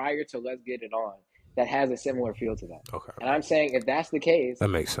song prior to Let's Get It On that has a similar feel to that. Okay, And I'm saying if that's the case, that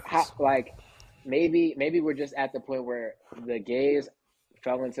makes how sense. like maybe we're just at the point where the gays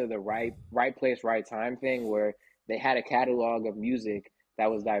fell into the right place, right time thing, where they had a catalog of music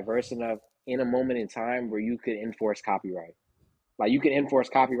that was diverse enough in a moment in time where you could enforce copyright. Like you can enforce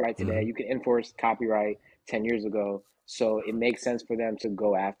copyright today, Hmm. you can enforce copyright 10 years ago, so it makes sense for them to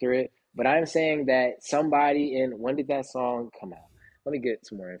go after it. But I'm saying that somebody in when did that song come out? Let me get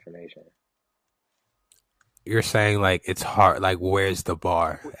some more information. You're saying like it's hard. Like, where's the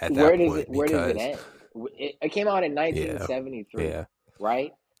bar at Where that does it point? where does it Because end? It came out in yeah, 1973, yeah,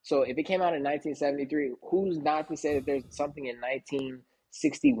 right? So if it came out in 1973, who's not to say that there's something in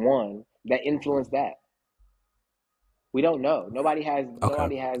 1961 that influenced that? We don't know.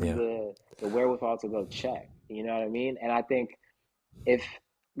 okay, Nobody has yeah, the wherewithal to go check. You know what I mean? And I think if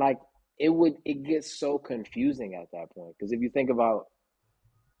like it gets so confusing at that point because if you think about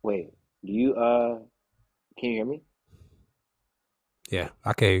wait, do you can you hear me? yeah.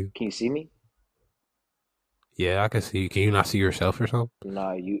 Okay, Can you see me? yeah, I can see. Can you not see yourself or something?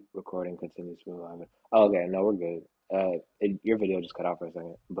 No, you recording continues to live. Oh, okay, no, we're good. Your video just cut out for a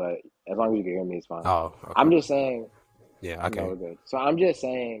second, but as long as you can hear me, it's fine. Oh, okay. I'm just saying, Yeah, no, okay. we're good. So I'm just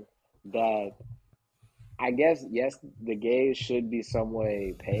saying that I guess yes, the gays should be some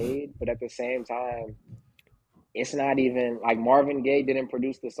way paid, but at the same time, it's not even like Marvin Gaye didn't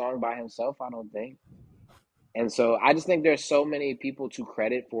produce the song by himself, I don't think. And so I just think there's so many people to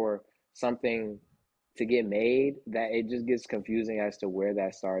credit for something to get made that it just gets confusing as to where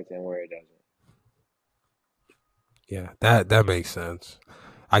that starts and where it doesn't. Yeah, that makes sense.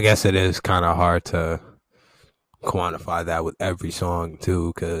 I guess it is kind of hard to quantify that with every song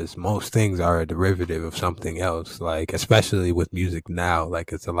too, because most things are a derivative of something else. Like especially with music now,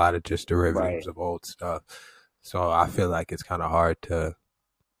 like it's a lot of just derivatives Right. of old stuff. So I feel like it's kind of hard to,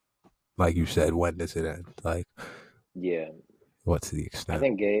 like you said, when does it end? Like, Yeah. what's the extent?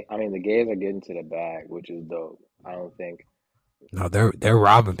 I mean the gays are getting to the bag, which is dope. I don't think No, they're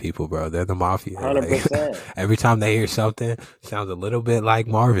robbing people, bro. They're the mafia. Like 100%. every time they hear something sounds a little bit like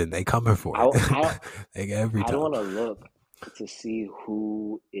Marvin, they coming for I it. I Like every I don't time. want to look to see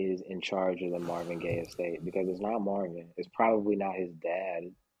who is in charge of the Marvin Gaye estate because it's not Marvin. It's probably not his dad.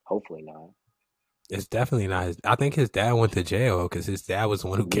 Hopefully not. It's definitely not. I think his dad went to jail because his dad was the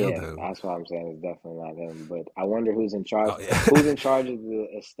one who killed Yeah, him. that's what I'm saying. It's definitely not him. But I wonder who's in charge. Oh yeah. Who's in charge of the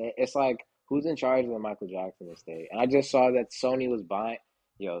estate? It's like who's in charge of the Michael Jackson estate? And I just saw that Sony was buying.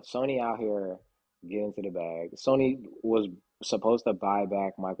 Yo, Sony out here getting to the bag. Sony was supposed to buy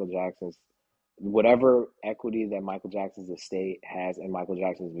back Michael Jackson's whatever equity that Michael Jackson's estate has in Michael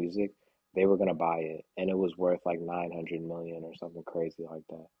Jackson's music. They were gonna buy it, and it was worth like 900 million or something crazy like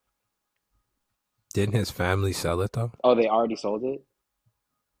that. Didn't his family sell it though? Oh, they already sold it.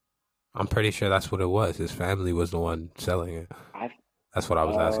 I'm pretty sure that's what it was. His family was the one selling it. I That's what I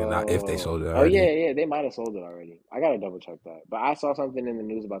was asking. Not if they sold it Oh yeah, already. yeah, they might have sold it already. I gotta double check that. But I saw something in the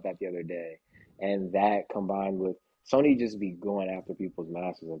news about that the other day, and that combined with Sony just be going after people's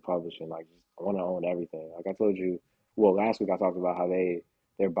masters and publishing, like just want to own everything. Like I told you, well, last week I talked about how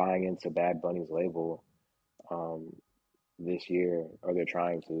they're buying into Bad Bunny's label, um, this year, or they're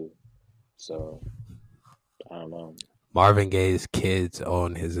trying to. So I don't know. Marvin Gaye's kids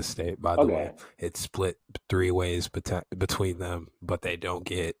own his estate, by the way. Okay, It's split three ways between them, but they don't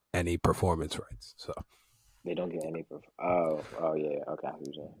get any performance rights. So, they don't get any. Oh yeah, okay, I see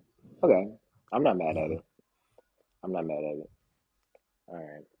what you're saying. Okay, I'm not mad at mhm, it. I'm not mad at it. All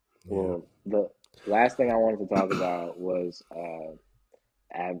right. yeah. Well, the last thing I wanted to talk about was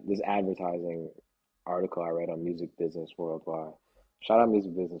this advertising article I read on Music Business Worldwide. Shout out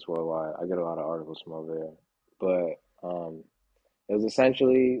Music Business Worldwide. I get a lot of articles from over there. But it was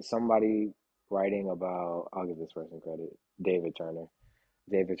essentially somebody writing about, I'll give this person credit, David Turner.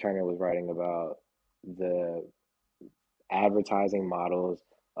 David Turner was writing about the advertising models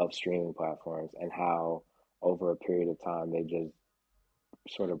of streaming platforms and how over a period of time they just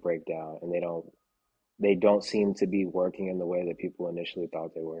sort of break down and they don't seem to be working in the way that people initially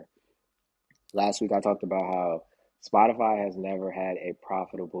thought they were. Last week I talked about how Spotify has never had a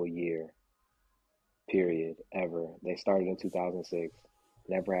profitable year, period, ever. They started in 2006,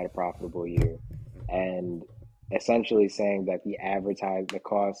 never had a profitable year. And essentially saying that the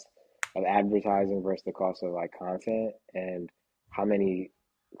cost of advertising versus the cost of like content and how many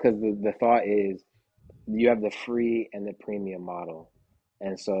because the thought is you have the free and the premium model.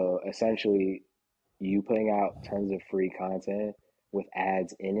 And so essentially you putting out tons of free content with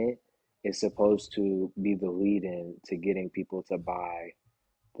ads in it is supposed to be the lead in to getting people to buy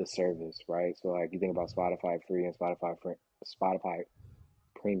the service, right? So like you think about Spotify free and Spotify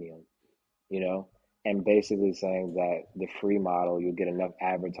premium, you know, and basically saying that the free model you'll get enough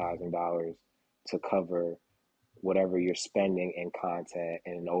advertising dollars to cover whatever you're spending in content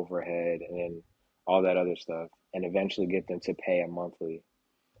and in overhead and in all that other stuff, and eventually get them to pay a monthly.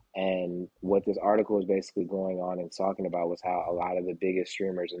 And what this article was basically going on and talking about was how a lot of the biggest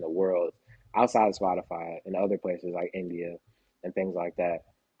streamers in the world, outside of Spotify and other places like India and things like that,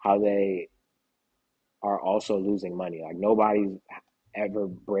 how they are also losing money. Like nobody's ever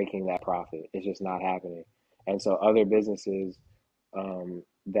breaking that profit. It's just not happening. And so other businesses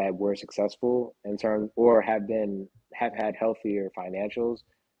that were successful in terms or have had healthier financials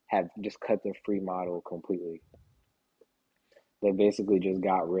have just cut the free model completely. They basically just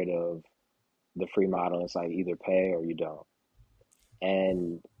got rid of the free model. It's like either pay or you don't.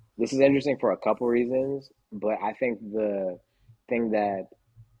 And this is interesting for a couple reasons, but I think the thing that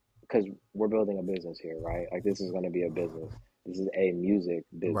because we're building a business here, right? Like this is going to be a business. This is a music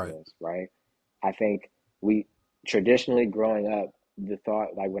Right. business, right? I think we traditionally growing up, the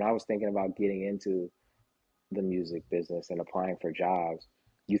thought like when I was thinking about getting into the music business and applying for jobs,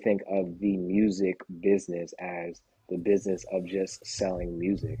 you think of the music business as the business of just selling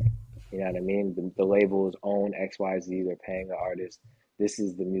music. You know what I mean? The labels own XYZ, they're paying the artist. This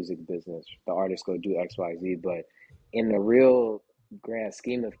is the music business. The artist go do XYZ. But in the real grand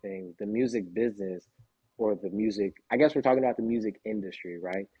scheme of things, the music business or the music, I guess we're talking about the music industry,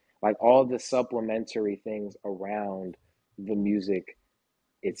 right? Like all the supplementary things around the music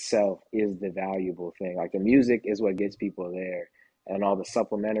itself is the valuable thing. Like the music is what gets people there, and all the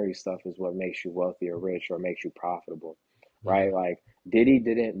supplementary stuff is what makes you wealthy or rich or makes you profitable, right? Hmm. Like Diddy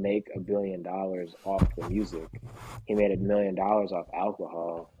didn't make $1 billion off the music. He made $1 million off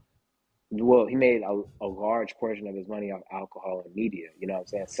alcohol. Well, he made a large portion of his money off alcohol and media. You know what I'm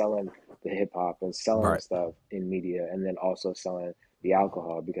saying? Selling the hip hop and selling the Right. stuff in media, and then also selling the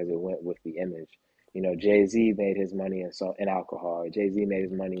alcohol because it went with the image. You know, Jay Z made his money in alcohol. Jay Z made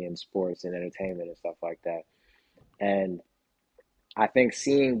his money in sports and entertainment and stuff like that. And I think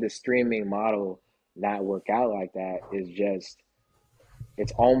seeing the streaming model not work out like that is just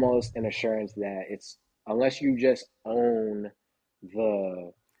it's almost an assurance that it's unless you just own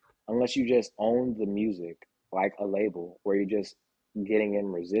the unless you just own the music like a label where you're just getting in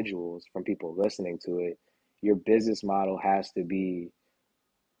residuals from people listening to it, your business model has to be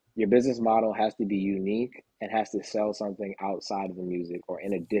your business model has to be unique and has to sell something outside of the music or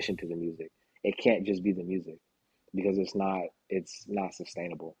in addition to the music. It can't just be the music because it's not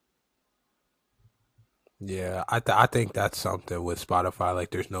sustainable. Yeah, I think that's something with Spotify.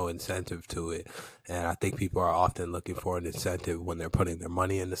 Like, there's no incentive to it, and I think people are often looking for an incentive when they're putting their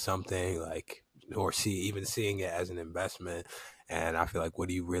money into something, like, or even seeing it as an investment. And I feel like, what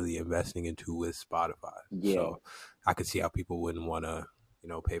are you really investing into with Spotify? Yeah. So, I could see how people wouldn't want to,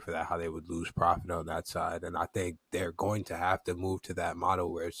 pay for that. How they would lose profit on that side, and I think they're going to have to move to that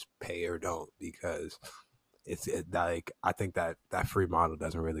model where it's pay or don't because like I think that free model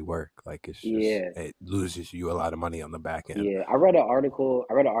doesn't really work. Like it's just Yeah. it loses you a lot of money on the back end. Yeah. I read an article.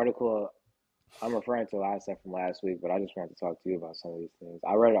 I'm referring to a lot of stuff from last week, but I just wanted to talk to you about some of these things.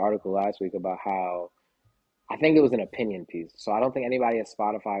 I read an article last week about how I think it was an opinion piece. So I don't think anybody at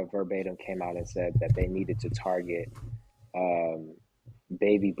Spotify verbatim came out and said that they needed to target um,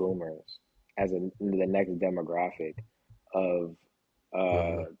 baby boomers as the next demographic of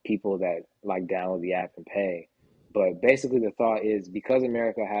Mm-hmm. people that like download the app and pay. But basically, the thought is because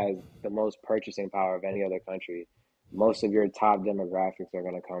America has the most purchasing power of any other country, most of your top demographics are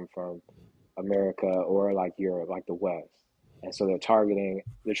going to come from America or like Europe, like the West. And so they're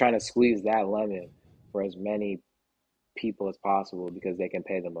trying to squeeze that lemon for as many people as possible because they can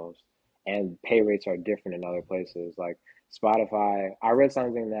pay the most. And pay rates are different in other places. Like Spotify, I read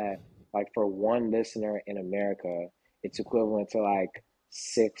something that like for one listener in America, it's equivalent to like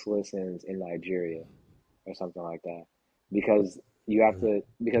 6 listens in Nigeria or something like that. Because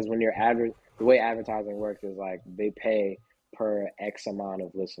because when the way advertising works is like they pay per X amount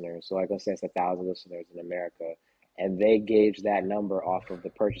of listeners. So like let's say it's 1,000 listeners in America, and they gauge that number off of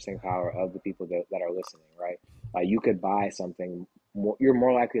the purchasing power of the people that are listening, right? Like you could buy something more, you're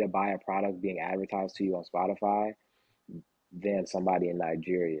more likely to buy a product being advertised to you on Spotify than somebody in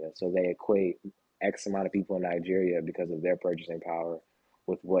Nigeria. So they equate X amount of people in Nigeria because of their purchasing power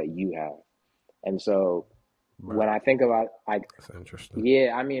with what you have. And so when Right. I think about like That's interesting.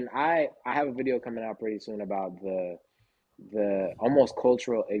 yeah, I mean I have a video coming out pretty soon about the almost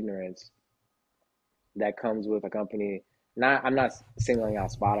cultural ignorance that comes with a company. Not I'm not singling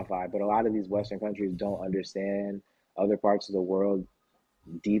out Spotify, but a lot of these Western countries don't understand other parts of the world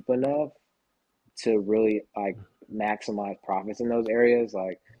deep enough to really like maximize profits in those areas.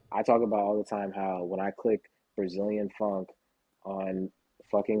 Like I talk about all the time how when I click Brazilian funk on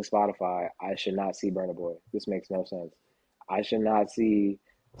fucking Spotify, I should not see Burna Boy. This makes no sense. I should not see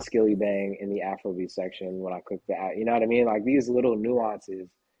Skilly Bang in the Afrobeat section when I click the app. You know what I mean? Like these little nuances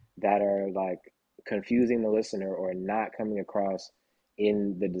that are like confusing the listener or not coming across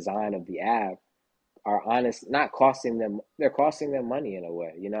in the design of the app are honest, not costing them, they're costing them money in a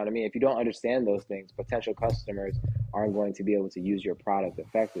way. You know what I mean? If you don't understand those things, potential customers aren't going to be able to use your product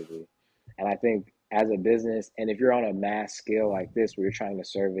effectively. And I think as a business, and if you're on a mass scale like this, where you're trying to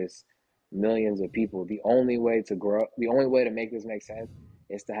service millions of people, the only way to grow, the only way to make this make sense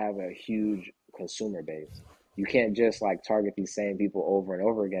is to have a huge consumer base. You can't just like target these same people over and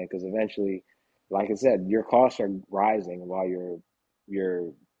over again because eventually, like I said, your costs are rising while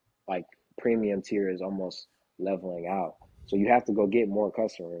your like premium tier is almost leveling out. So you have to go get more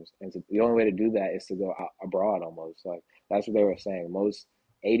customers, and the only way to do that is to go abroad. Almost like that's what they were saying. Most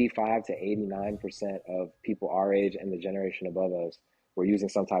 85 to 89% of people our age and the generation above us were using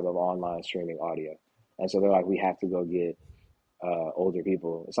some type of online streaming audio, and so they're like, we have to go get older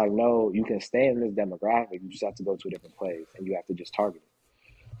people. It's like, no, you can stay in this demographic. You just have to go to a different place, and you have to just target it.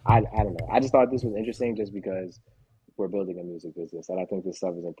 I don't know. I just thought this was interesting, just because we're building a music business, and I think this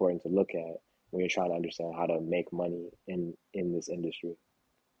stuff is important to look at when you're trying to understand how to make money in this industry.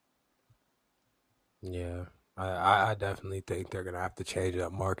 Yeah, I definitely think they're gonna have to change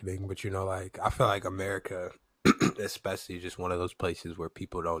up marketing. But like I feel like America, especially, just one of those places where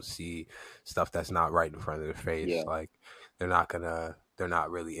people don't see stuff that's not right in front of their face. Yeah, Like they're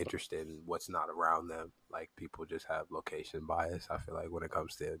not really interested in what's not around them. Like people just have location bias. I feel like when it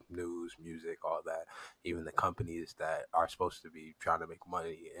comes to news, music, all that, even the companies that are supposed to be trying to make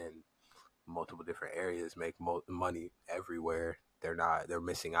money in multiple different areas, make money everywhere, they're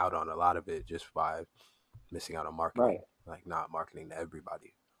missing out on a lot of it just by missing out on right, marketing, like not marketing to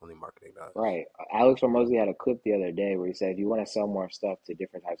everybody, only marketing to us. right. Alex Ramosi had a clip the other day where he said, if you want to sell more stuff to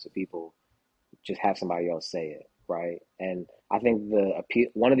different types of people, just have somebody else say it, right? And I think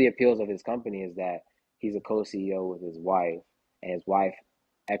one of the appeals of his company is that he's a co-CEO with his wife, and his wife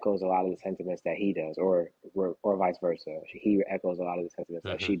echoes a lot of the sentiments that he does, or vice versa. He echoes a lot of the sentiments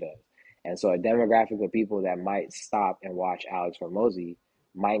that Mm-hmm. she does, and so a demographic of people that might stop and watch Alex Ramosi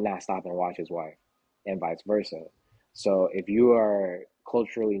might not stop and watch his wife, and vice versa. So if you are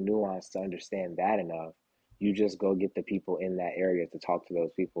culturally nuanced to understand that enough, you just go get the people in that area to talk to those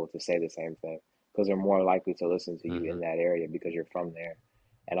people to say the same thing because they're more likely to listen to you Mm-hmm. in that area because you're from there.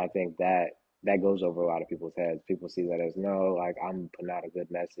 And I think that goes over a lot of people's heads. People see that as, no, like I'm putting out a good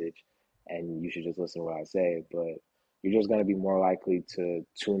message and you should just listen to what I say. But you're just going to be more likely to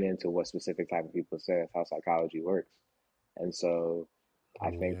tune into what specific type of people say. That's how psychology works. And so I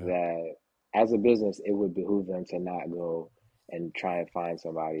think Yeah. that as a business, it would behoove them to not go and try and find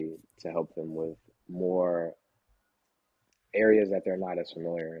somebody to help them with more areas that they're not as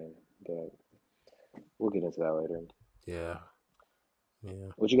familiar in. But we'll get into that later. Yeah.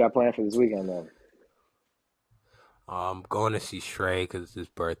 Yeah. What you got planned for this weekend, though? Going to see Shrey because it's his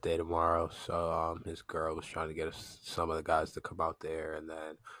birthday tomorrow. So his girl was trying to get some of the guys to come out there, and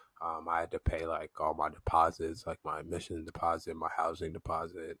then I had to pay like all my deposits, like my admission deposit, my housing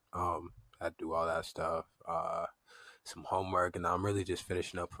deposit. I had to do all that stuff. Some homework, and I'm really just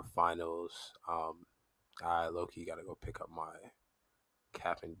finishing up for finals. I low key got to go pick up my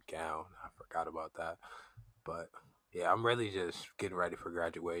cap and gown. I forgot about that, but yeah, I'm really just getting ready for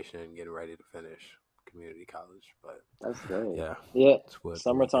graduation, getting ready to finish community college. But That's great. yeah, Yeah, that's what the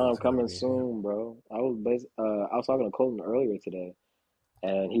summertime weekend's gonna coming be. Yeah. soon, bro. I was talking to Colton earlier today,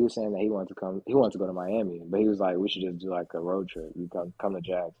 and he was saying that he wanted to come. He wanted to go to Miami, but he was like, we should just do like a road trip. You come to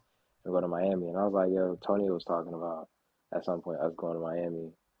Jax and go to Miami. And I was like, yo, Tony was talking about at some point us going to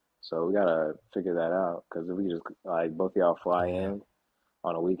Miami. So we gotta figure that out because if we just like both of y'all fly Yeah. in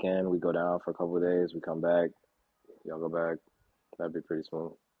on a weekend, we go down for a couple of days, we come back, y'all go back. That'd be pretty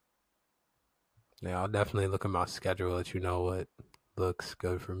smooth. Yeah, I'll definitely look at my schedule, let you know what looks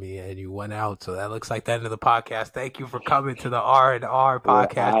good for me. And you went out, so that looks like the end of the podcast. Thank you for coming to the R&R We're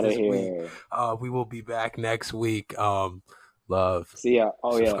podcast out of this week. here. We will be back next week. Love, See ya.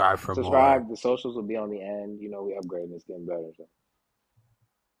 Oh yeah, subscribe for more. subscribe. The socials will be on the end. You know we upgrading. It's getting better. So.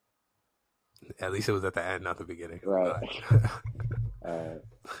 At least it was at the end, not the beginning. Right. Bye. All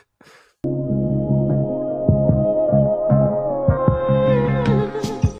right.